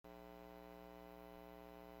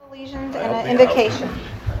Allegiance and an invocation.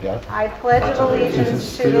 Yeah. I pledge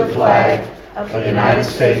allegiance to the flag of the United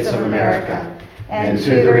States of America and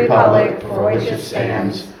to the republic for which it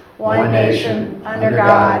stands, one nation, under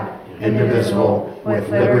God, indivisible, with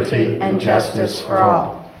liberty and justice for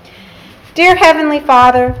all. Dear Heavenly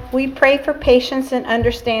Father, we pray for patience and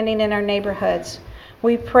understanding in our neighborhoods.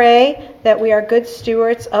 We pray that we are good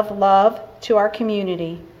stewards of love to our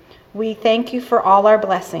community. We thank you for all our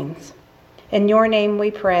blessings. In your name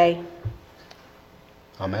we pray.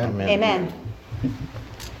 Amen. Amen.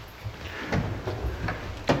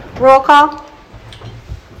 Roll call.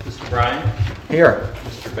 Mr. Bryan? Here.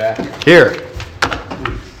 Mr. Beck? Here.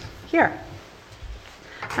 Here.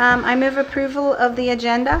 I move approval of the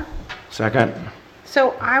agenda. Second.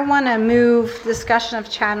 So I want to move discussion of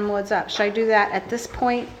Chatham Woods up. Should I do that at this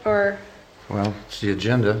point or? Well, it's the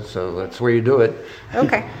agenda, so that's where you do it.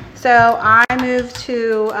 Okay. So I move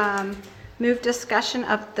to move discussion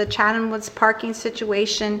of the Chatham Woods parking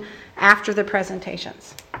situation after the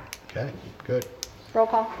presentations. Okay, good. Roll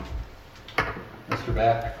call. Mr.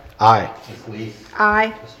 Beck? Aye. Ms. Lees?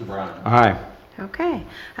 Aye. Mr. Bryan? Aye. Okay.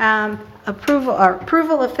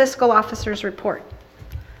 Approval of fiscal officer's report.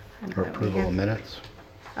 For approval of minutes.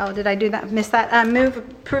 Oh, did I do that? Miss that? Move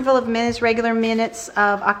approval of minutes, regular minutes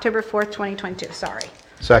of October 4th, 2022. Sorry.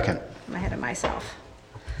 Second. I'm ahead of myself.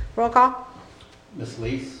 Roll call. Ms.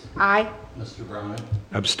 Lees? Aye. Mr. Bryan?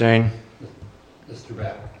 Abstain. Mr.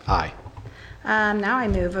 Beck? Aye. Now I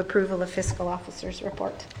move approval of fiscal officer's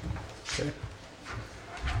report. Okay.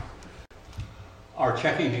 Our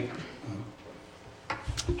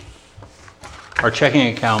checking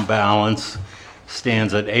account balance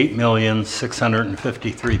stands at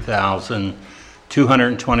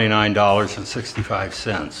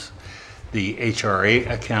 $8,653,229.65. The HRA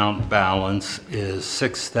account balance is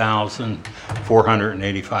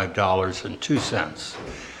 $6,485.02.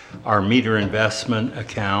 Our meter investment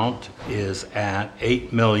account is at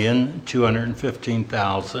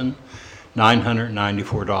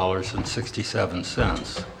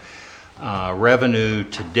 $8,215,994.67. Revenue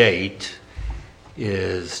to date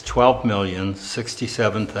is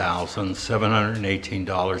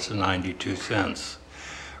 $12,067,718.92.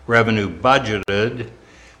 Revenue budgeted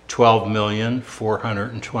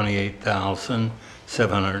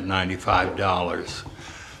 $12,428,795.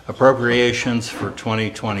 Appropriations for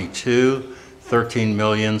 2022,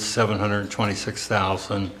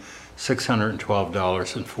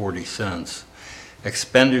 $13,726,612.40.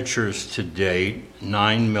 Expenditures to date,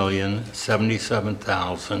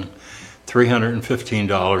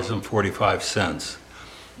 $9,077,315.45.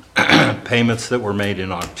 Payments that were made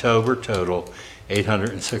in October total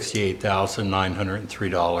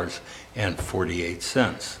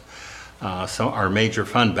 $868,903.48. So our major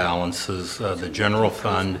fund balances, the general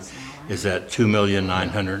fund is at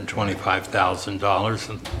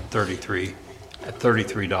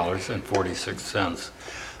 $2,925,033.46.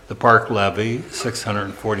 The park levy,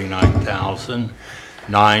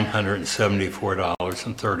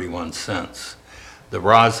 $649,974.31. The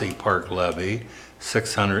Rossi Park levy,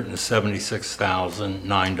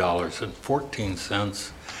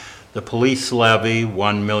 $676,009.14. The police levy,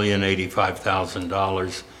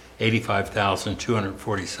 $1,085,000,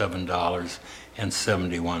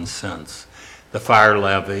 $85,247.71. The fire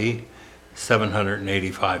levy,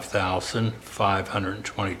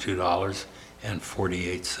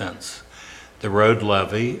 $785,522.48. The road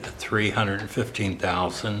levy,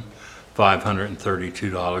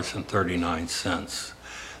 $315,532.39.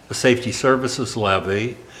 The safety services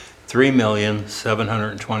levy,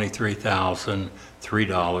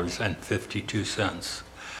 $3,723,003.52.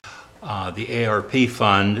 The ARP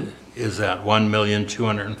fund is at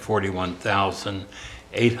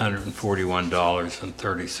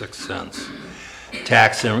 $1,241,841.36.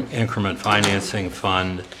 Tax increment financing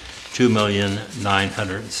fund,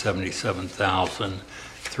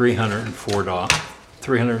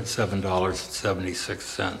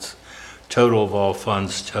 $2,977,307.76. Total of all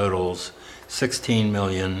funds totals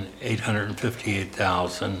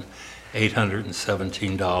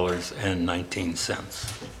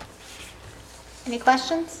 $16,858,817.19. Any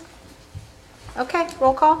questions? Okay,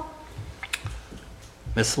 roll call.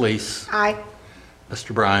 Ms. Lees? Aye.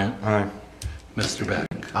 Mr. Bryan? Aye. Mr. Beck?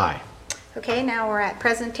 Aye. Okay, now we're at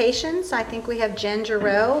presentations. I think we have Jen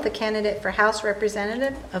Giroux, the candidate for House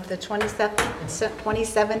Representative of the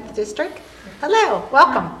 27th District. Hello,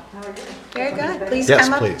 welcome. How are you? Very good. Please Yes,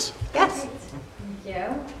 come up. please. Yes. Thank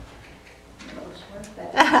you.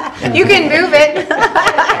 You can move it.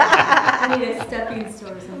 I need a stepping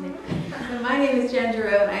stool or something. So my name is Jen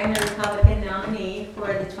Giroux, and I'm the Republican nominee for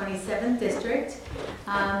the 27th District.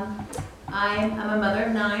 I'm a mother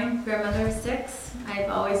of 9, grandmother of 6. I've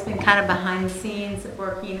always been kind of behind the scenes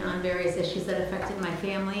working on various issues that affected my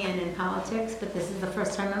family and in politics, but this is the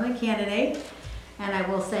first time I'm a candidate. And I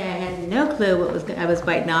will say I had no clue what I was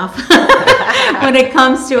biting off when it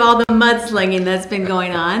comes to all the mudslinging that's been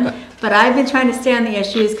going on. But I've been trying to stay on the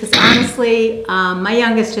issues because honestly, my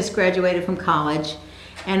youngest just graduated from college.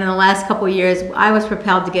 And in the last couple of years, I was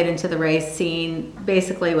propelled to get into the race, seeing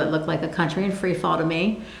basically what looked like a country in free fall to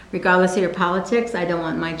me. Regardless of your politics, I don't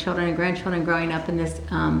want my children and grandchildren growing up in this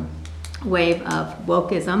wave of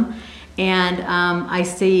wokeism. And I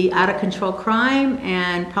see out of control crime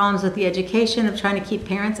and problems with the education of trying to keep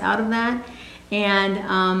parents out of that.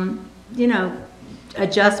 And, you know,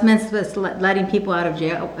 adjustments with letting people out of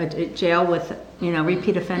jail with, you know,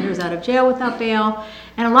 repeat offenders out of jail without bail.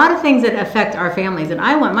 And a lot of things that affect our families. And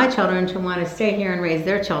I want my children to want to stay here and raise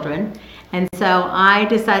their children. And so I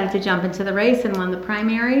decided to jump into the race and won the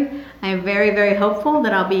primary. I am very, very hopeful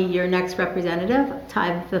that I'll be your next representative. I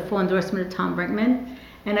have the full endorsement of Tom Brinkman.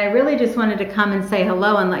 And I really just wanted to come and say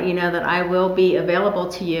hello and let you know that I will be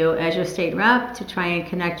available to you as your state rep to try and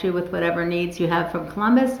connect you with whatever needs you have from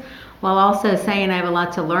Columbus, while also saying I have a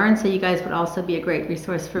lot to learn, so you guys would also be a great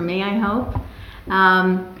resource for me, I hope.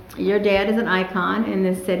 Your dad is an icon in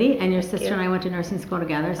this city, and your sister and I went to nursing school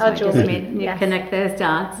together, so I just made you connect those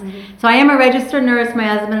dots. So I am a registered nurse. My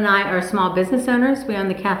husband and I are small business owners. We own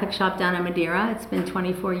the Catholic shop down in Madeira. It's been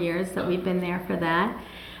 24 years that we've been there for that.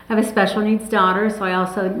 I have a special needs daughter, so I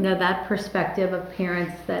also know that perspective of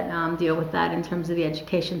parents that deal with that in terms of the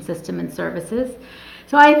education system and services.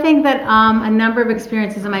 So I think that a number of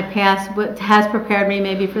experiences in my past has prepared me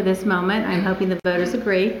maybe for this moment. I'm hoping the voters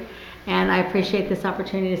agree, and I appreciate this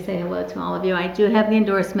opportunity to say hello to all of you. I do have the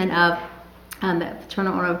endorsement of the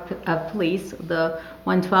Fraternal Order of Police, the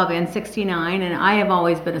 112 and 69, and I have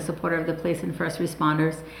always been a supporter of the police and first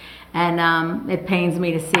responders, and it pains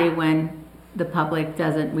me to see when the public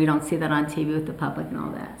we don't see that on TV with the public and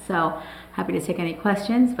all that. So happy to take any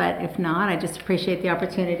questions, but if not, I just appreciate the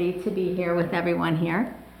opportunity to be here with everyone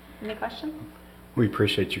here. Any questions? We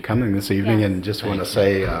appreciate you coming this evening, and just want to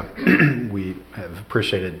say we have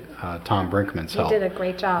appreciated Tom Brinkman's help. You did a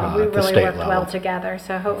great job. We really worked well together,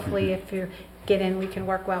 so hopefully if you get in, we can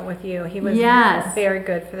work well with you. He was very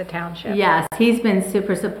good for the township. Yes, he's been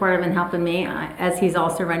super supportive in helping me, as he's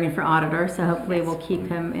also running for auditor, so hopefully we'll keep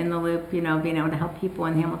him in the loop, you know, being able to help people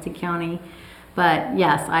in Hamilton County. But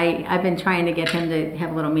yes, I've been trying to get him to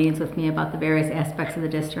have little meetings with me about the various aspects of the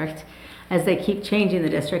district as they keep changing the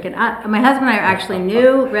district. And my husband and I are actually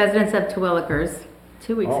new residents of Terwilligers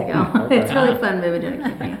 2 weeks ago. Okay. It's really fun moving to the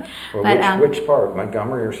campaign. Well, But, which part,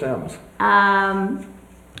 Montgomery or Symmes?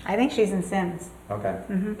 I think she's in Symmes. Okay.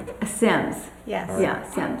 Symmes. Yes. Yeah,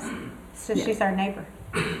 Symmes. So she's our neighbor.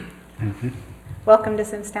 Welcome to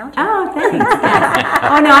Symmes Township. Oh, thanks. Yes.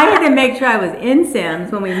 Oh, no, I had to make sure I was in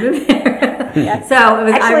Symmes when we moved there. Yes. So it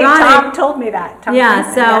was Actually, ironic. Tom told me that. Tom Yeah,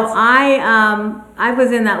 Brinkman, so yes. I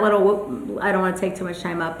was in that little, I don't want to take too much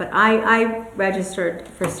time up, but I registered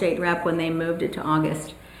for state rep when they moved it to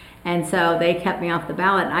August. And so they kept me off the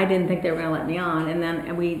ballot. I didn't think they were going to let me on. And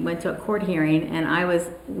then we went to a court hearing, and I was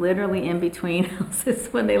literally in between houses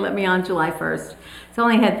when they let me on July 1st. So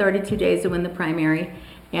I only had 32 days to win the primary,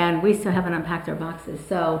 and we still haven't unpacked our boxes.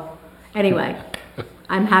 So anyway,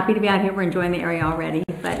 I'm happy to be out here. We're enjoying the area already,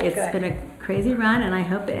 but it's been a crazy run, and I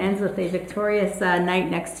hope it ends with a victorious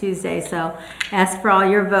night next Tuesday. So ask for all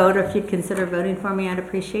your vote, or if you'd consider voting for me, I'd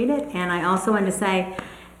appreciate it. And I also wanted to say,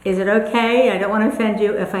 is it okay? I don't want to offend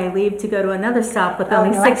you if I leave to go to another stop with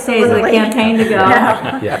only 6 days of the campaign to go.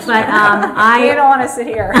 Yes. But You don't want to sit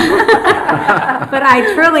here. but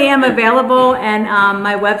I truly am available, and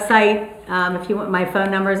my website, if you want, my phone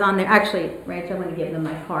number is on there. Actually, Rachel, I'm going to give them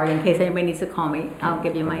my card in case anybody needs to call me. I'll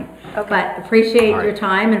give you my. Okay. But appreciate your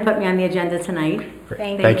time and put me on the agenda tonight.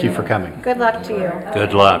 Thank you for coming. Good luck to you.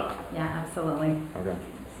 Good luck. Yeah, absolutely. Okay.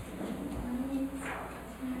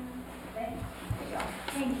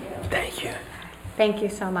 Thank you. Thank you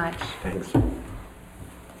so much.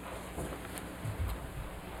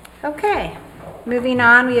 Okay, moving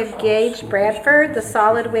on, we have Gage Bradford, the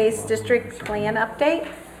Solid Waste District Plan Update.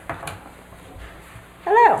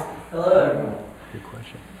 Hello. Hello. Good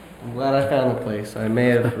question. I'm glad I found the place. I may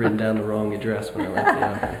have written down the wrong address when I left the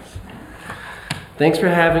office. Thanks for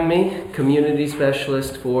having me. Community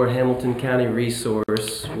Specialist for Hamilton County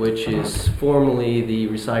Resource, which is formerly the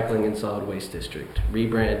Recycling and Solid Waste District.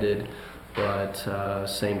 Rebranded, but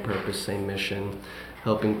same purpose, same mission.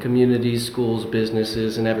 Helping communities, schools,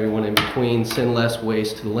 businesses, and everyone in between send less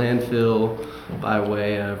waste to the landfill by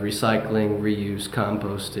way of recycling, reuse,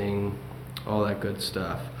 composting, all that good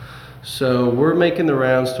stuff. So we're making the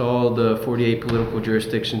rounds to all the 48 political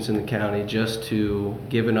jurisdictions in the county just to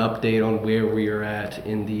give an update on where we are at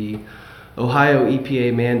in the Ohio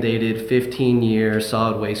EPA mandated 15-year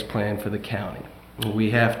solid waste plan for the county. We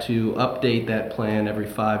have to update that plan every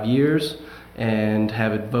 5 years and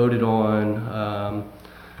have it voted on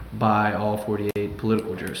by all 48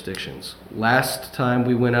 political jurisdictions. Last time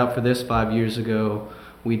we went out for this 5 years ago,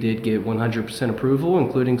 we did get 100% approval,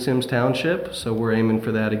 including Symmes Township, so we're aiming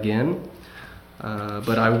for that again.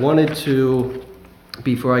 But I wanted to,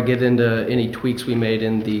 before I get into any tweaks we made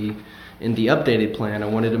in the updated plan, I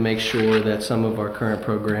wanted to make sure that some of our current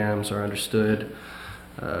programs are understood.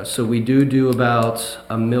 So we do about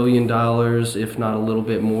 $1 million, if not a little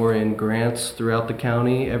bit more, in grants throughout the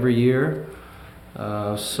county every year.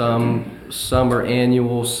 Some are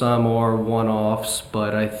annual, some are one-offs,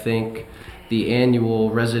 but I think the annual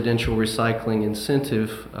residential recycling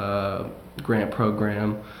incentive grant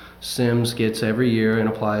program, Symmes gets every year and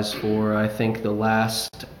applies for. I think the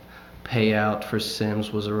last payout for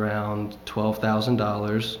Symmes was around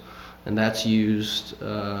 $12,000, and that's used,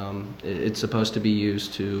 it's supposed to be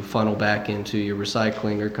used to funnel back into your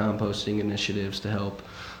recycling or composting initiatives to help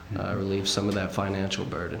relieve some of that financial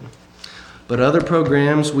burden. But other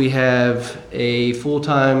programs, we have a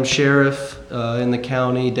full-time sheriff in the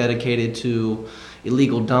county dedicated to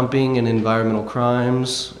illegal dumping and environmental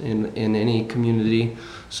crimes in any community.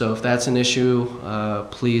 So if that's an issue,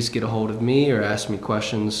 please get a hold of me or ask me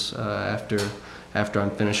questions after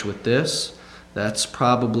I'm finished with this. That's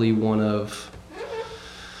probably one of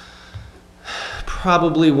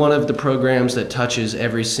the programs that touches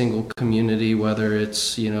every single community, whether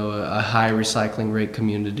it's, you know, a high recycling rate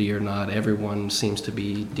community or not. Everyone seems to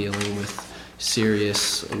be dealing with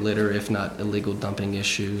serious litter, if not illegal dumping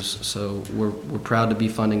issues. So we're proud to be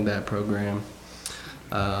funding that program.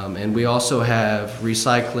 And we also have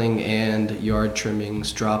recycling and yard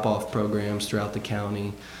trimmings drop-off programs throughout the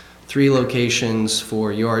county. 3 locations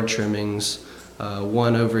for yard trimmings.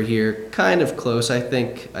 One over here, kind of close. I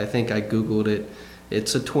think I Googled it.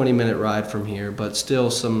 It's a 20-minute ride from here, but still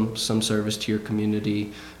some service to your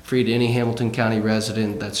community. Free to any Hamilton County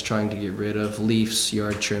resident that's trying to get rid of leaves,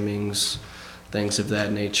 yard trimmings, things of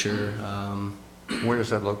that nature. Where is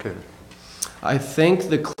that located? I think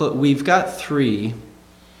we've got 3,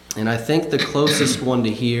 and I think the closest one to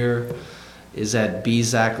here is at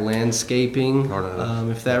Bezak Landscaping,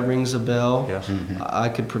 if that rings a bell. Yes. I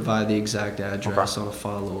could provide the exact address on a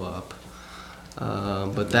follow-up.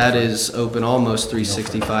 But that is open almost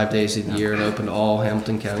 365 days a year and open to all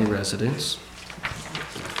Hamilton County residents.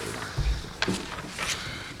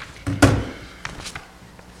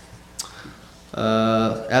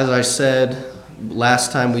 As I said,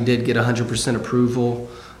 last time we did get 100% approval,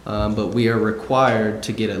 but we are required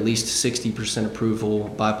to get at least 60% approval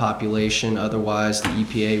by population. Otherwise, the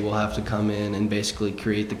EPA will have to come in and basically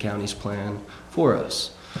create the county's plan for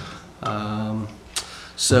us.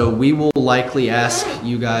 So we will likely ask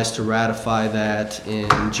you guys to ratify that in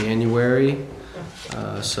January.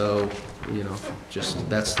 So, you know, just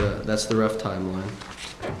that's the rough timeline.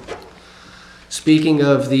 Speaking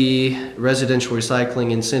of the residential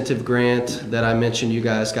recycling incentive grant that I mentioned, you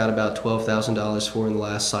guys got about $12,000 for in the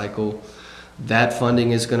last cycle. That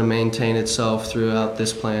funding is going to maintain itself throughout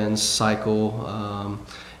this plan's cycle,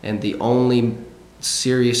 and the only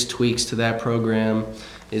serious tweaks to that program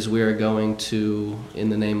is we are going to, in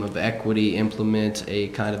the name of equity, implement a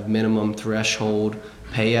kind of minimum threshold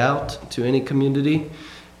payout to any community,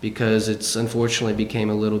 because it's unfortunately became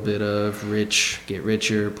a little bit of rich get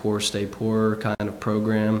richer, poor stay poorer kind of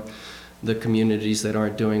program. The communities that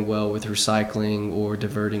aren't doing well with recycling or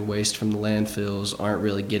diverting waste from the landfills aren't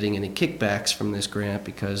really getting any kickbacks from this grant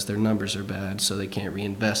because their numbers are bad, so they can't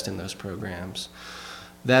reinvest in those programs.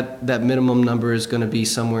 That minimum number is going to be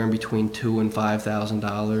somewhere in between $2,000 and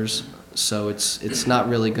 $5,000, so it's not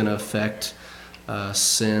really going to affect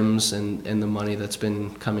Symmes and the money that's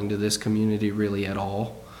been coming to this community really at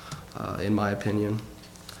all, in my opinion.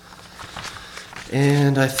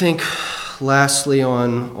 And I think lastly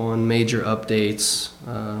on major updates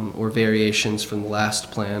or variations from the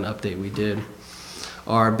last plan update we did,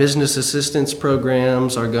 our business assistance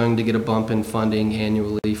programs are going to get a bump in funding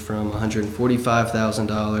annually from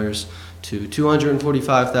 $145,000 to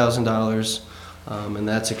 $245,000, and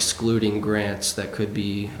that's excluding grants that could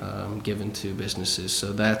be given to businesses.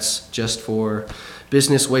 So that's just for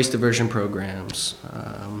business waste diversion programs.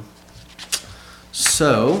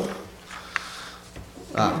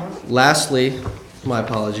 Lastly, my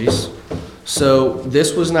apologies. So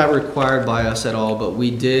this was not required by us at all, but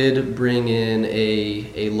we did bring in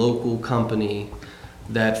a local company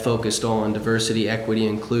that focused on diversity, equity,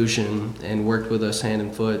 inclusion, and worked with us hand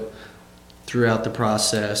and foot throughout the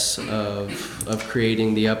process of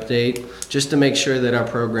creating the update, just to make sure that our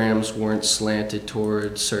programs weren't slanted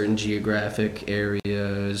towards certain geographic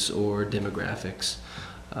areas or demographics.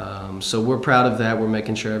 So we're proud of that. We're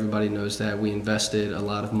making sure everybody knows that. We invested a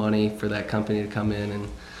lot of money for that company to come in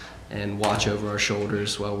and watch over our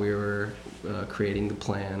shoulders while we were creating the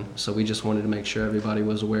plan. So we just wanted to make sure everybody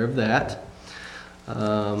was aware of that.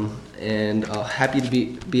 And happy to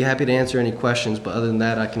be happy to answer any questions, but other than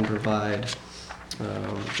that, I can provide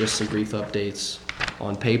just some brief updates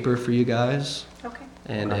on paper for you guys. Okay.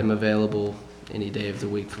 And am available any day of the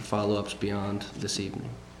week for follow-ups beyond this evening.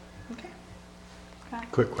 Okay.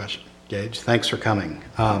 Quick question. Gage, thanks for coming.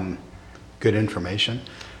 Good information.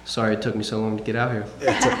 Sorry it took me so long to get out here.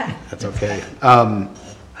 That's okay.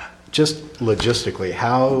 Just logistically,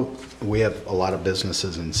 we have a lot of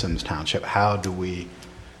businesses in Symmes Township. How do we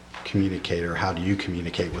communicate, or how do you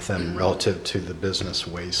communicate with them relative to the business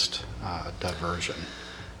waste diversion?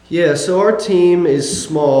 Yeah, so our team is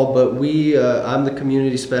small, but I'm the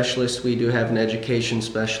community specialist. We do have an education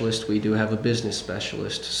specialist. We do have a business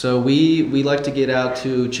specialist. So we like to get out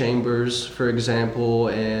to chambers, for example,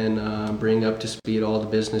 and bring up to speed all the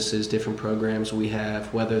businesses, different programs we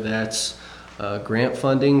have, whether that's grant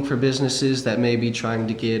funding for businesses that may be trying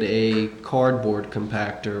to get a cardboard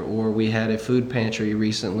compactor, or we had a food pantry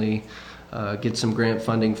recently get some grant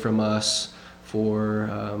funding from us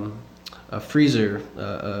for a freezer,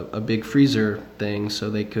 a big freezer thing,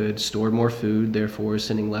 so they could store more food, therefore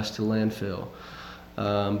sending less to landfill.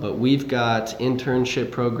 But we've got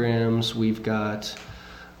internship programs, we've got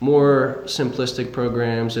more simplistic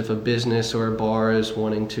programs. If a business or a bar is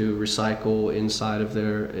wanting to recycle inside of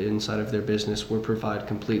their business, we'll provide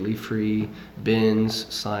completely free bins,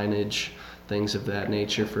 signage, things of that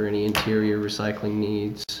nature for any interior recycling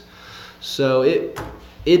needs. So it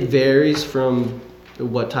varies from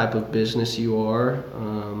what type of business you are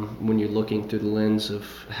when you're looking through the lens of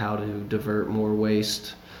how to divert more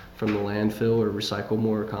waste from the landfill or recycle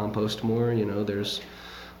more or compost more. You know, there's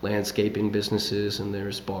landscaping businesses and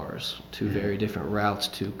there's bars, two very different routes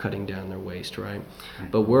to cutting down their waste, right?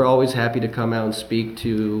 But we're always happy to come out and speak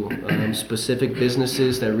to specific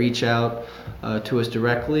businesses that reach out to us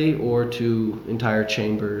directly, or to entire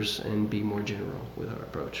chambers, and be more general with our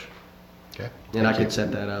approach. Okay. And I could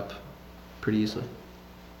set that up pretty easily.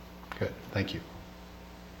 Good. Thank you.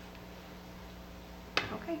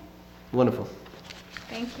 Okay. Wonderful.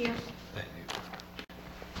 Thank you.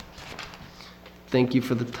 Thank you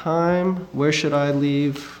for the time. Where should I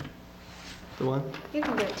leave the one? You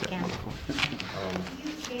can give it to Ken.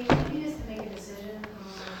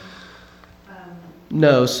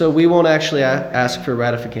 No, so we won't actually ask for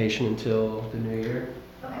ratification until the new year.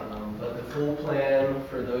 But the full plan,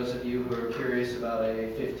 for those of you who are curious about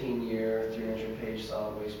a 15-year, 300-page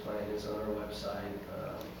solid waste plan, is on our website,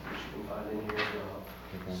 which you can find in here as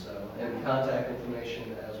well. So, and contact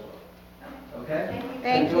information as well. Okay?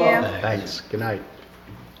 Thank you. all. Thanks. Good night.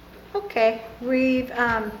 Okay, we've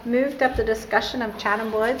moved up the discussion of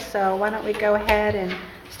Chatham Woods, so why don't we go ahead and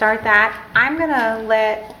start that. I'm going to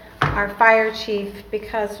let our fire chief,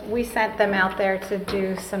 because we sent them out there to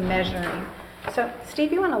do some measuring. So,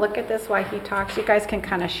 Steve, you want to look at this while he talks? You guys can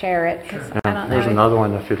kind of share it. 'Cause I don't know. There's another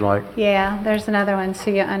one if you'd like. Yeah, there's another one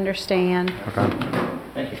so you understand. Okay.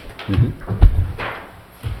 Thank you.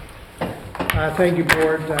 Thank you,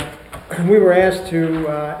 Board. We were asked to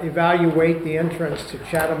evaluate the entrance to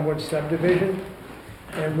Chatham Woods subdivision,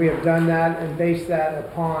 and we have done that and based that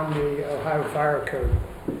upon the Ohio Fire Code.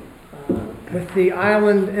 With the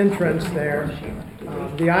island entrance there,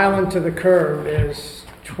 the island to the curb is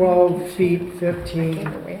 12 feet 15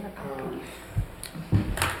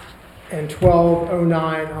 and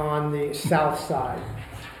 1209 on the south side.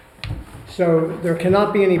 So there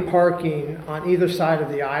cannot be any parking on either side of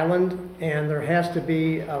the island, and there has to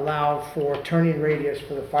be allowed for turning radius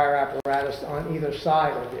for the fire apparatus on either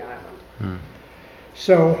side of the island.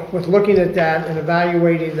 So with looking at that and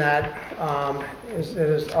evaluating that, it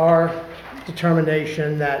is our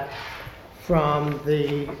determination that from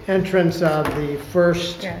the entrance of the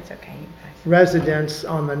first Yeah, it's okay. residence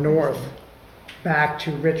on the north back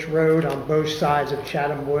to Rich Road on both sides of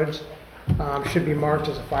Chatham Woods should be marked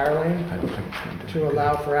as a fire lane to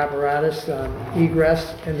allow for apparatus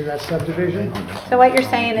egress into that subdivision. So what you're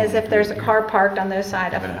saying is if there's a car parked on those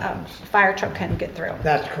side, a fire truck couldn't get through?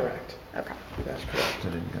 That's correct. Okay. That's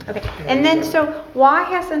correct. Okay. And then, so why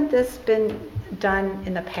hasn't this been done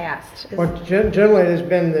in the past? Well, generally, it has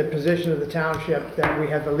been the position of the township that we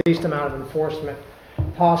have the least amount of enforcement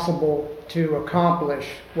possible to accomplish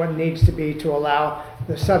what needs to be to allow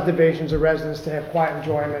the subdivisions, the residents to have quiet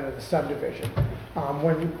enjoyment of the subdivision.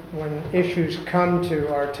 When issues come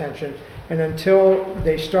to our attention, and until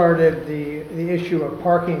they started the issue of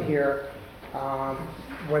parking here, for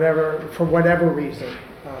whatever reason,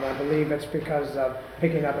 I believe it's because of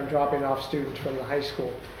picking up and dropping off students from the high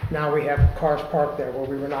school. Now we have cars parked there where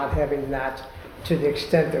we were not having that to the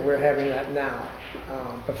extent that we're having that now,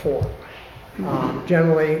 before.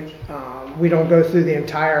 Generally, we don't go through the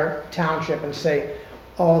entire township and say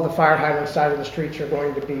all the fire hydrant side of the streets are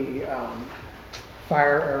going to be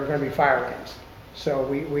fire lanes. So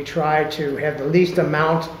we try to have the least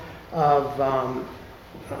amount of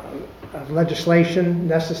legislation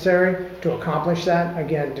necessary to accomplish that.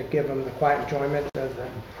 Again, to give them the quiet enjoyment of the.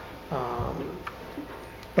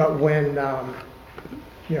 But when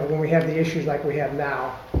when we have the issues like we have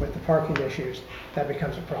now with the parking issues, that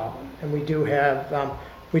becomes a problem. And we do have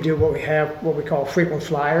what we call frequent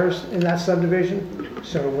flyers in that subdivision.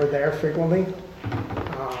 So we're there frequently,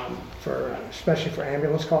 especially for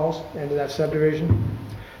ambulance calls into that subdivision.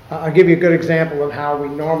 I'll give you a good example of how we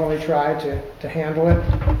normally try to handle it.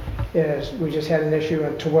 Is we just had an issue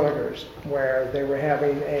in Terwilligers where they were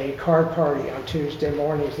having a card party on Tuesday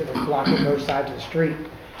mornings that was blocking both sides of the street,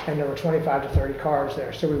 and there were 25 to 30 cars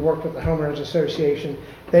there. So we worked with the homeowners association.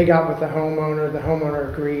 They got with the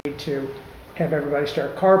homeowner agreed to have everybody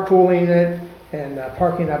start carpooling it and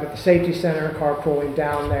parking up at the safety center, carpooling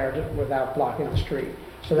down there without blocking the street.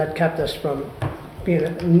 So that kept us from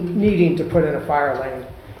needing to put in a fire lane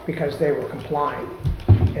because they were complying.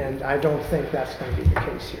 And I don't think that's going to be the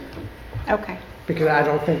case here. Okay. Because I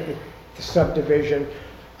don't think that the subdivision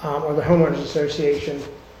or the homeowners association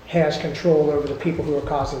has control over the people who are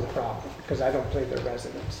causing the problem, because I don't believe they're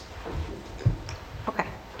residents. Okay.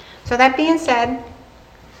 So that being said,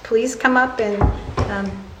 please come up and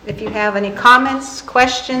if you have any comments,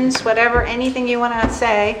 questions, whatever, anything you want to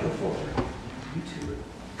say,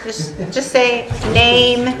 just say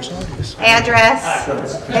name,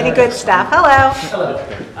 address, any good stuff. Hello.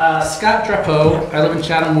 Hello. Scott Drapeau. I live in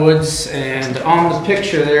Chatham Woods, and on the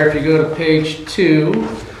picture there, if you go to page 2,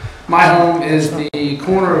 my home is the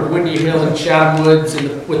corner of Windy Hill and Chatham Woods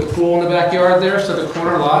with the pool in the backyard there, so the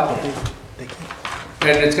corner lot.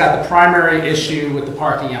 And it's got the primary issue with the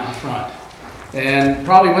parking out in front. And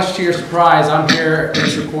probably much to your surprise, I'm here in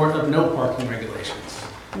support of no parking regulations.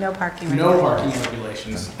 No parking. No parking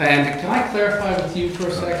regulations. And can I clarify with you for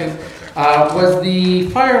a second? Was the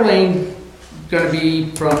fire lane going to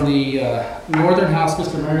be from the northern house,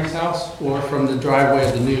 Mr. Mary's house, or from the driveway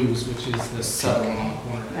of the News, which is the southern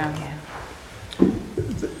corner? Oh,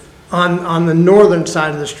 yeah. On the northern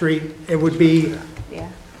side of the street, it would be Yeah.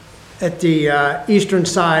 at the eastern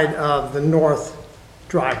side of the north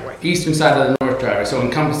driveway. Eastern side of the north driveway, so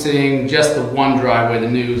encompassing just the one driveway, the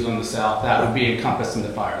News on the south, that would be encompassed in the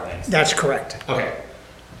fire lanes. That's correct. Okay.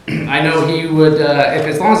 I know he would, if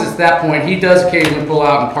as long as it's that point, he does occasionally pull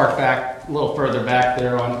out and park back a little further back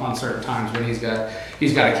there on certain times when he's got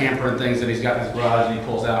a camper and things that he's got in his garage, and he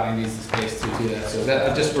pulls out and he needs the space to do that. So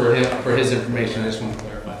that just for his information, I just want to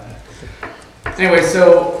clarify that. Anyway,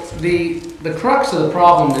 so the crux of the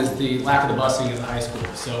problem is the lack of the busing at the high school.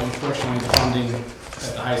 So unfortunately, the funding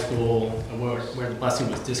at the high school where the busing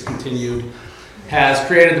was discontinued has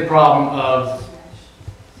created the problem of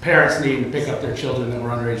parents needing to pick up their children that were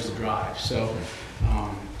underage to drive. So,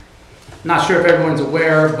 not sure if everyone's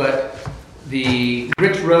aware, but the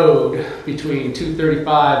Rich Road between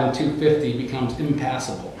 235 and 250 becomes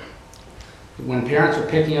impassable. When parents are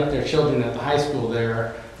picking up their children at the high school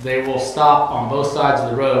there, they will stop on both sides of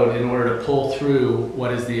the road in order to pull through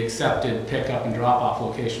what is the accepted pickup and drop-off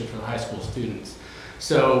location for the high school students.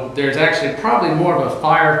 So there's actually probably more of a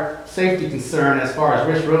fire safety concern as far as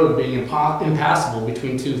Rich Road being impassable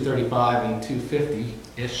between 235 and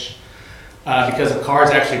 250-ish because of cars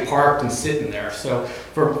actually parked and sitting there. So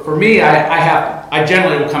for me, I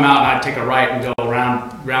generally will come out and I take a right and go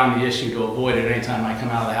around the issue to avoid it anytime I come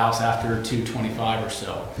out of the house after 225 or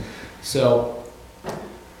so. So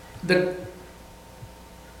the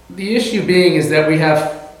issue being is that we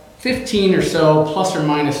have 15 or so, plus or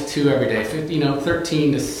minus 2 every day,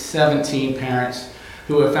 13 to 17 parents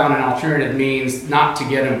who have found an alternative means not to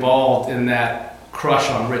get involved in that crush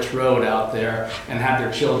on Rich Road out there and have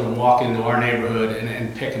their children walk into our neighborhood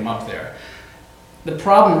and pick them up there. The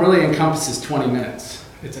problem really encompasses 20 minutes.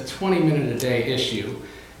 It's a 20-minute-a-day issue.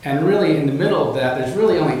 And really, in the middle of that, there's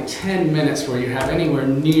really only 10 minutes where you have anywhere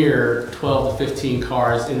near 12 to 15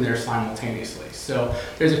 cars in there simultaneously. So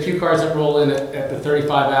there's a few cars that roll in at the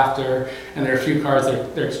 35 after, and there are a few cars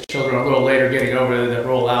that their children a little later getting over that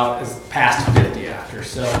roll out as past 50 after.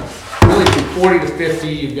 So really from 40 to 50,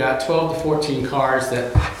 you've got 12 to 14 cars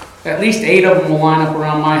that at least 8 of them will line up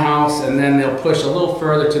around my house, and then they'll push a little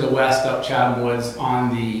further to the west up Chatham Woods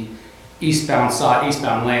on the eastbound side,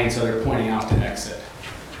 eastbound lane, so they're pointing out to exit.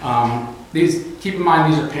 Keep in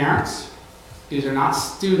mind, these are parents. These are not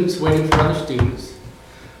students waiting for other students.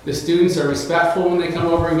 The students are respectful when they come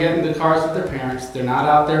over and get into the cars with their parents. They're not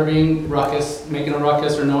out there being ruckus, making a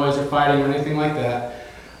ruckus or noise or fighting or anything like that.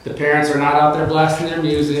 The parents are not out there blasting their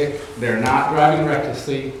music. They're not driving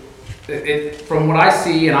recklessly. From what I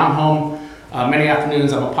see, and I'm home many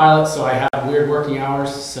afternoons, I'm a pilot, so I have weird working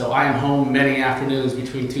hours, so I am home many afternoons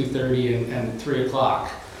between 2:30 and 3 o'clock.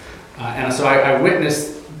 And so I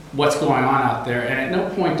witness what's going on out there, and at no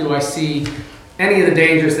point do I see any of the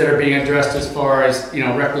dangers that are being addressed as far as,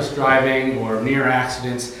 reckless driving or near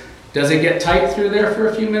accidents. Does it get tight through there for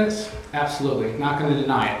a few minutes? Absolutely, not going to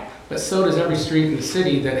deny it. But so does every street in the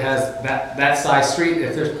city that has that size street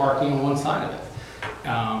if there's parking on one side of it.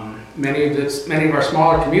 Many of our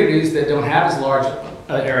smaller communities that don't have as large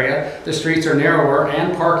area, the streets are narrower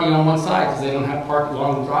and parking on one side because they don't have park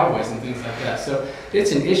along the driveways and things like that. So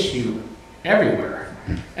it's an issue everywhere.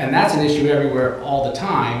 And that's an issue everywhere all the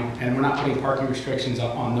time, and we're not putting parking restrictions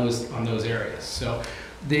on those areas. So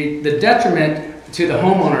the detriment to the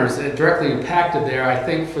homeowners that directly impacted there, I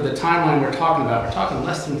think for the timeline we're talking about, we're talking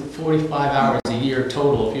less than 45 hours a year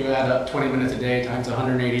total. If you add up 20 minutes a day times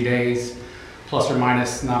 180 days, plus or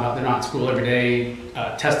minus, they're not in school every day.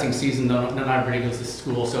 Testing season, not everybody goes to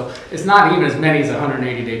school. So it's not even as many as a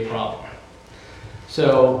 180-day problem.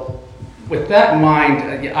 So with that in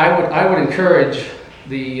mind, I would encourage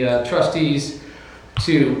the trustees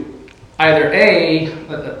to either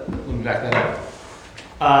let me back that up.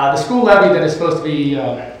 The school levy that is supposed to be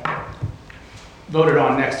voted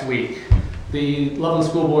on next week, the Loveland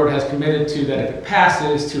School Board has committed to that if it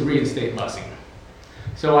passes to reinstate busing.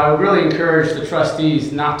 So I would really encourage the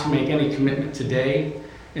trustees not to make any commitment today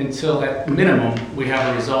until at minimum we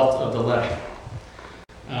have a result of the levy.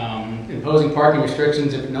 Imposing parking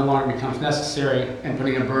restrictions if it no longer becomes necessary and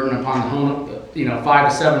putting a burden upon the home, 5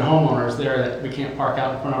 to 7 homeowners there that we can't park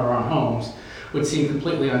out in front of our own homes would seem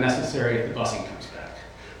completely unnecessary if the busing comes back.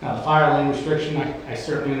 Now the fire lane restriction, I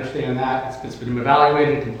certainly understand that. It's been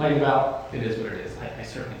evaluated and complained about. It is what it is. I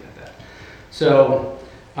certainly get that. So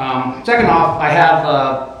second off, I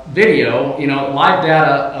have video, live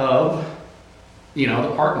data of,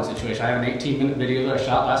 the parking situation. I have an 18-minute video that I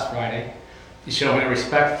shot last Friday. It's showing a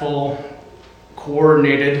respectful,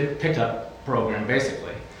 coordinated pickup program,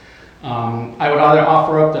 basically. I would either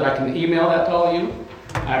offer up that I can email that to all of you.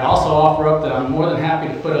 I'd also offer up that I'm more than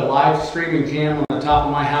happy to put a live streaming cam on the top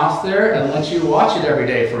of my house there and let you watch it every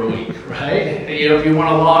day for a week, right? If you want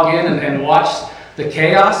to log in and watch the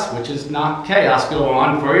chaos, which is not chaos, go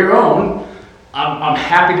on for your own, I'm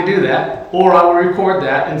happy to do that. Or I will record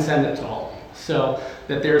that and send it to all. So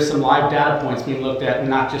that there's some live data points being looked at and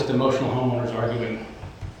not just emotional homeowners arguing,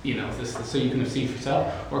 so you can see for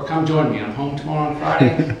yourself. Or come join me. I'm home tomorrow on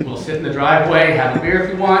Friday. We'll sit in the driveway, have a beer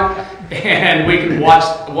if you want, and we can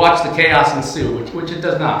watch the chaos ensue, which it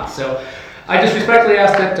does not. So I just respectfully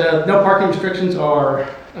ask that no parking restrictions are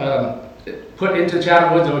put into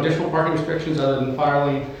Chatham Woods, no additional parking restrictions other than fire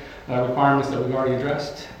lane requirements that we've already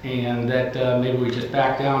addressed, and that maybe we just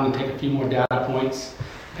back down and take a few more data points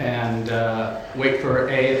and wait for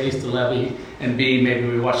A, at least the levy, and B, maybe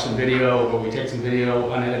we watch some video or we take some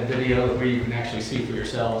video, unedited video, where you can actually see for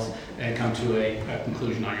yourselves and come to a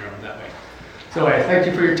conclusion on your own that way. So I thank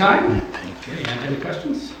you for your time. Thank you. And any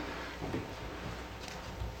questions?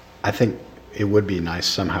 I think it would be nice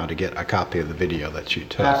somehow to get a copy of the video that you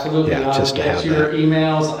took. Absolutely. Yeah, just to have your that.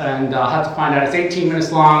 emails, and I'll have to find out. It's 18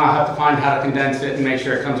 minutes long. I'll have to find how to condense it and make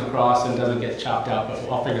sure it comes across and doesn't get chopped out, but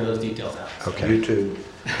I'll figure those details out. Okay. YouTube.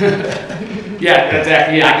 Yeah,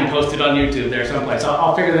 exactly. Yeah, I can post it on YouTube there someplace.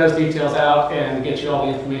 I'll figure those details out and get you all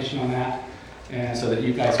the information on that, and so that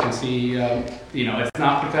you guys can see. It's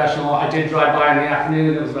not professional. I did drive by in the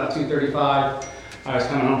afternoon. It was about 2:35. I was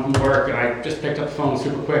coming home from work, and I just picked up the phone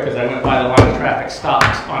super quick as I went by the line of traffic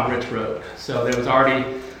stops on Rich Road. So there was already,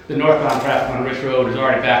 the northbound traffic on Rich Road was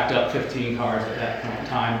already backed up 15 cars at that point in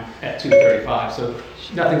time at 2:35. So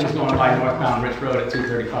nothing was going by northbound Rich Road at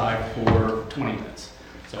 2:35 for 20 minutes.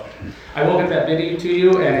 So I will get that video to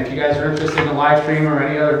you, and if you guys are interested in a live stream or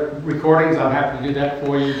any other recordings, I'm happy to do that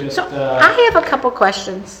for you. Just, So I have a couple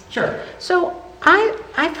questions. Sure. So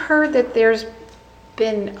I've heard that there's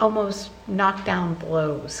been almost knockdown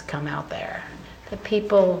blows come out there. The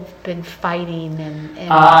people have been fighting and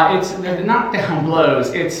It's the knockdown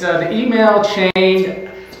blows. It's the email chain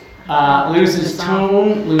loses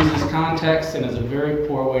tone, loses context, and is a very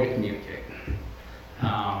poor way to communicate.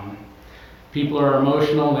 People are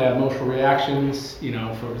emotional, they have emotional reactions. You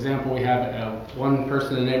know, for example, we have one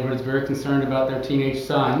person in the neighborhood is very concerned about their teenage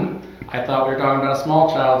son. I thought we were talking about a small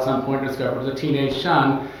child at some point, discovered it was a teenage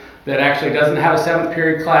son that actually doesn't have a 7th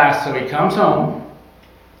period class, so he comes home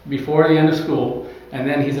before the end of school, and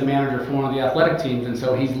then he's a manager for one of the athletic teams, and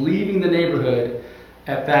so he's leaving the neighborhood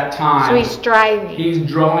at that time. So he's driving? He's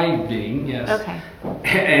driving, yes. Okay.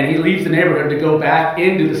 And he leaves the neighborhood to go back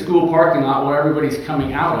into the school parking lot where everybody's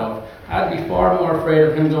coming out of. I'd be far more afraid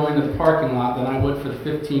of him going to the parking lot than I would for the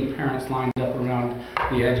 15 parents lined up around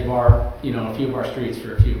the edge of our, you know, a few of our streets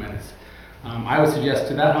for a few minutes. I would suggest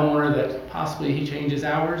to that homeowner that possibly he changes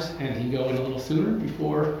hours and he go in a little sooner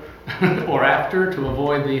before or after to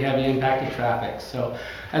avoid the heavy impact of traffic. So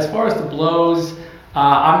as far as the blows,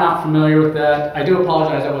 I'm not familiar with that. I do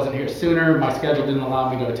apologize I wasn't here sooner. My schedule didn't allow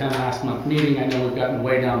me to attend last month's meeting. I know we've gotten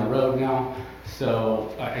way down the road now, so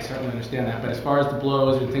I certainly understand that. But as far as the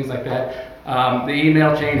blows and things like that, the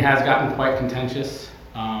email chain has gotten quite contentious.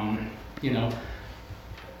 You know,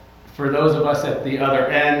 for those of us at the other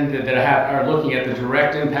end that are looking at the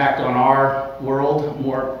direct impact on our world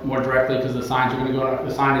more directly, because the signage is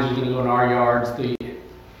going to go in our yards, the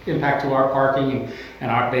impact to our parking and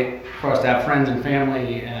for us to have friends and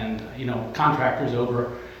family and, you know, contractors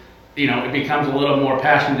over, you know, it becomes a little more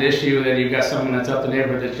passionate issue than you've got someone that's up the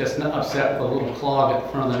neighborhood that's just upset with a little clog at the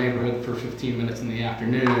front of the neighborhood for 15 minutes in the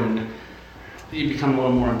afternoon. You become a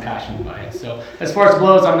little more impassioned by it. So as far as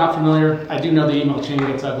blows, I'm not familiar. I do know the email chain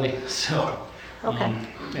gets ugly, so Okay.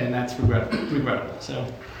 And that's regrettable. So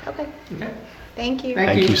Okay. okay. Thank you.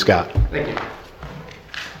 Thank you, Scott. Thank you.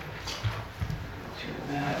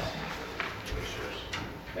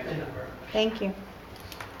 Thank you.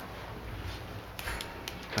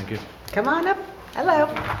 Thank you. Come on up. Hello.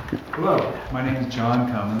 Hello, my name is John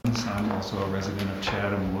Cummins. I'm also a resident of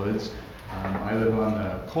Chatham Woods. I live on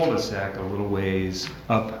the cul-de-sac a little ways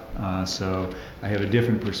up, so I have a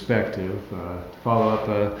different perspective. To follow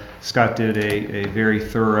up, Scott did a very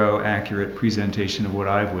thorough, accurate presentation of what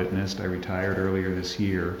I've witnessed. I retired earlier this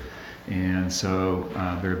year, and so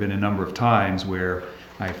there have been a number of times where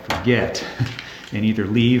I forget and either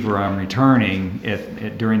leave or I'm returning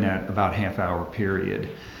during that about half-hour period.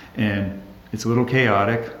 And it's a little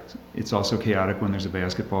chaotic. It's also chaotic when there's a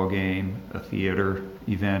basketball game, a theater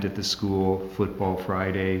event at the school, football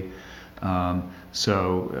Friday.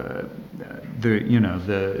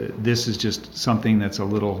 This is just something that's a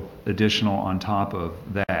little additional on top of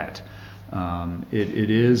that. It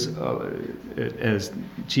is, as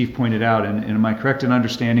Chief pointed out, and am I correct in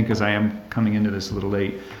understanding, because I am coming into this a little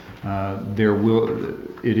late,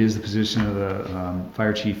 it is the position of the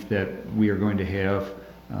fire chief that we are going to have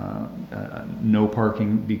no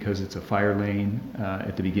parking because it's a fire lane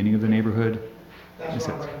at the beginning of the neighborhood? That's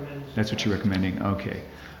what you're recommending? Okay.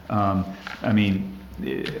 I mean,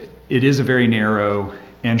 it is a very narrow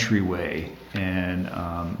entryway,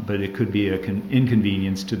 but it could be an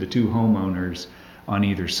inconvenience to the two homeowners on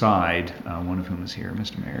either side, one of whom is here,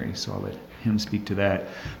 Mr. Mary, so I'll let him speak to that.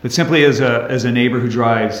 But simply as a neighbor who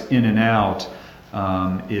drives in and out,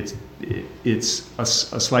 it's a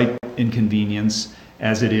slight inconvenience,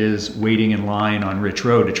 as it is waiting in line on Rich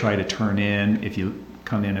Road to try to turn in if you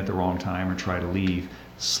come in at the wrong time or try to leave.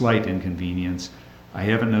 Slight inconvenience. I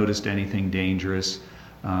haven't noticed anything dangerous.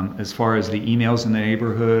 As far as the emails in the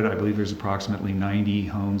neighborhood, I believe there's approximately 90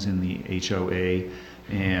 homes in the HOA,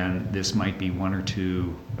 and this might be one or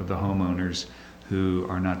two of the homeowners who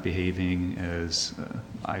are not behaving as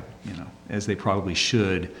as they probably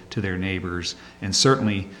should to their neighbors, and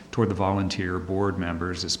certainly toward the volunteer board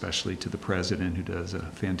members, especially to the president, who does a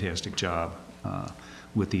fantastic job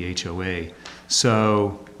with the HOA.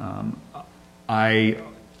 So I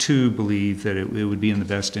too believe that it would be in the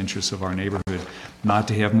best interest of our neighborhood not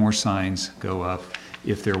to have more signs go up.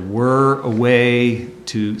 If there were a way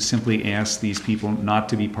to simply ask these people not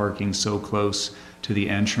to be parking so close to the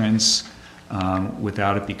entrance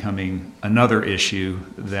without it becoming another issue,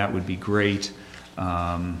 that would be great.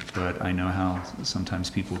 But I know how sometimes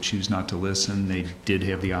people choose not to listen. They did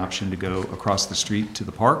have the option to go across the street to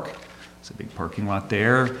the park. It's a big parking lot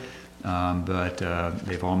there. But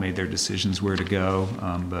they've all made their decisions where to go.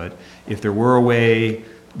 But if there were a way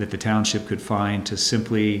that the township could find to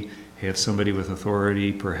simply have somebody with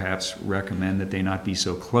authority perhaps recommend that they not be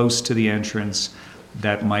so close to the entrance,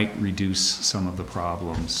 that might reduce some of the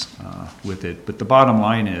problems with it. But the bottom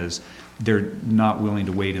line is they're not willing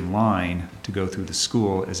to wait in line to go through the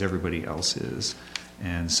school as everybody else is.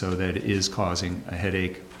 And so that is causing a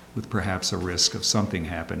headache with perhaps a risk of something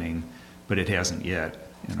happening, but it hasn't yet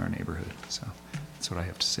in our neighborhood. So that's what I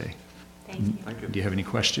have to say. Thank you. Thank you. Do you have any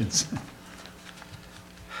questions?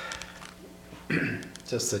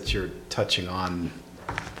 Just that you're touching on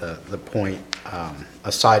the point,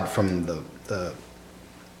 aside from the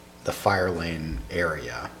fire lane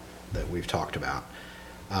area that we've talked about,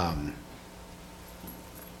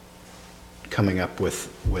 coming up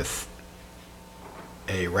with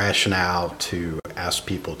a rationale to ask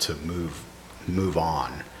people to move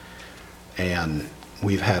on. And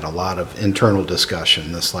we've had a lot of internal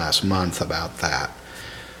discussion this last month about that.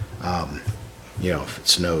 If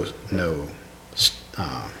it's no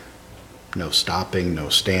stopping, no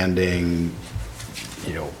standing,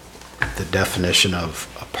 the definition of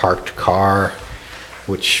a parked car,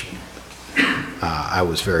 which I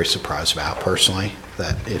was very surprised about personally,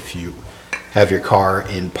 that if you have your car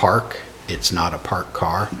in park, it's not a parked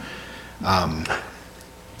car.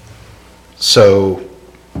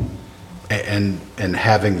 And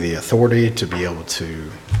having the authority to be able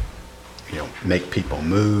to, make people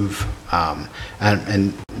move,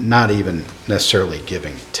 and not even necessarily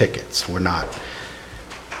giving tickets.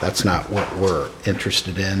 That's not what we're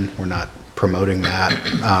interested in. We're not promoting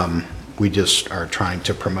that. We just are trying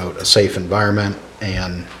to promote a safe environment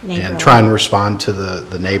and try and respond to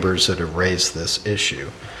the neighbors that have raised this issue.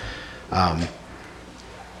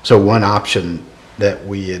 So one option that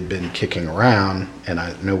we had been kicking around, and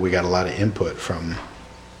I know we got a lot of input from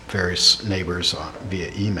various neighbors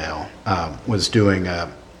via email, was doing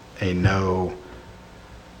a no,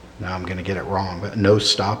 now I'm going to get it wrong, but no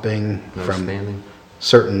stopping from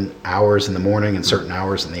certain hours in the morning and certain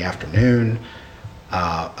hours in the afternoon.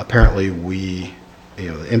 Apparently the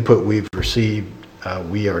input we've received,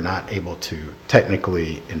 we are not able to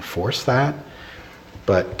technically enforce that.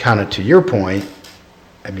 But kind of to your point,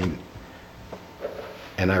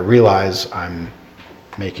 and I realize I'm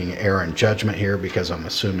making error in judgment here because I'm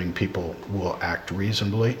assuming people will act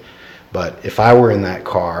reasonably. But if I were in that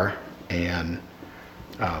car and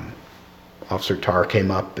Officer Tarr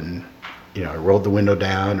came up and, I rolled the window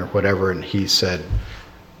down or whatever, and he said,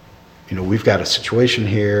 we've got a situation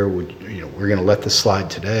here, we're going to let this slide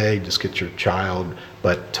today, just get your child,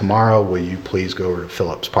 but tomorrow will you please go over to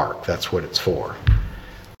Phillips Park? That's what it's for.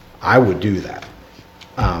 I would do that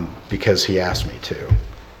because he asked me to,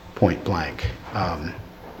 point blank.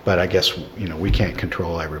 But I guess, we can't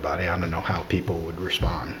control everybody. I don't know how people would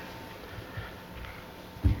respond.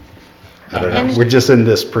 I don't know. We're just in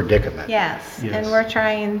this predicament. Yes, and we're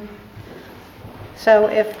trying, so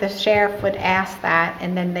if the sheriff would ask that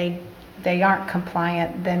and then they aren't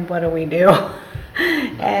compliant, then what do we do?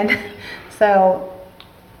 And so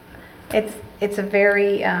it's a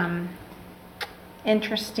very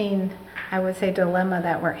interesting, I would say, dilemma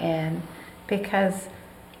that we're in, because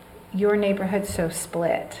your neighborhood's so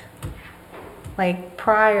split. Like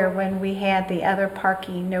prior, when we had the other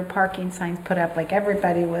no parking signs put up, like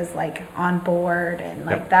everybody was like on board and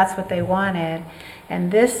like that's what they wanted. And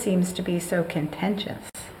this seems to be so contentious.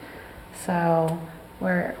 So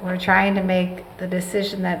we're trying to make the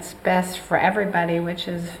decision that's best for everybody, which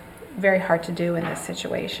is very hard to do in this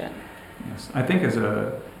situation. Yes, I think as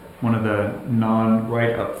one of the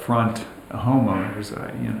right up front homeowners,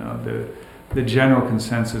 the general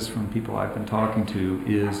consensus from people I've been talking to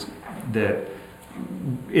is that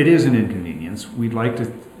it is an inconvenience. We'd like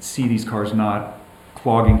to see these cars not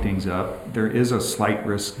clogging things up. There is a slight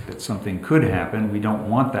risk that something could happen. We don't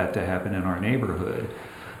want that to happen in our neighborhood.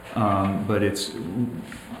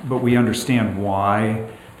 But we understand why,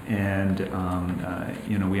 and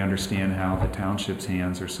we understand how the township's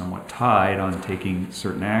hands are somewhat tied on taking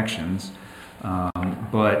certain actions.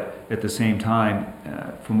 But at the same time,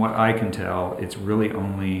 from what I can tell, it's really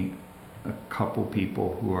only a couple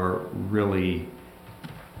people who are really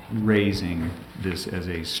raising this as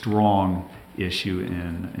a strong issue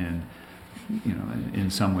and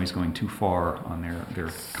in some ways going too far on their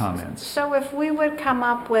comments. So if we would come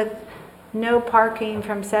up with no parking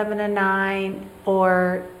from 7 to 9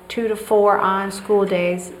 or 2 to 4 on school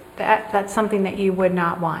days, that's something that you would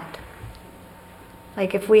not want?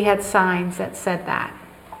 Like if we had signs that said that.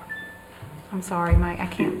 I'm sorry, I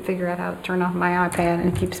can't figure out how to turn off my iPad and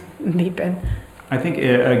it keeps beeping. I think,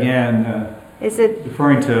 again, is it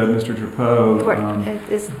referring to Mr. Drapeau,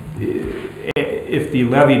 if the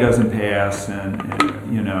levy doesn't pass and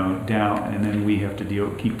down, and then we have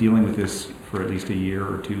to keep dealing with this for at least a year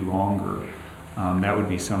or two longer, that would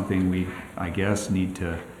be something we, I guess, need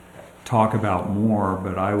to talk about more.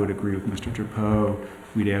 But I would agree with Mr. Drapeau.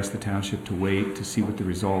 We'd ask the township to wait to see what the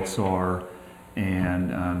results are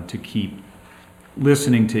and to keep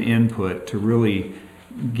listening to input to really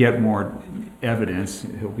get more evidence.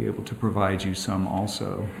 He'll be able to provide you some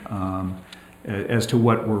also as to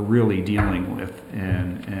what we're really dealing with.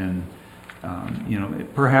 And You know,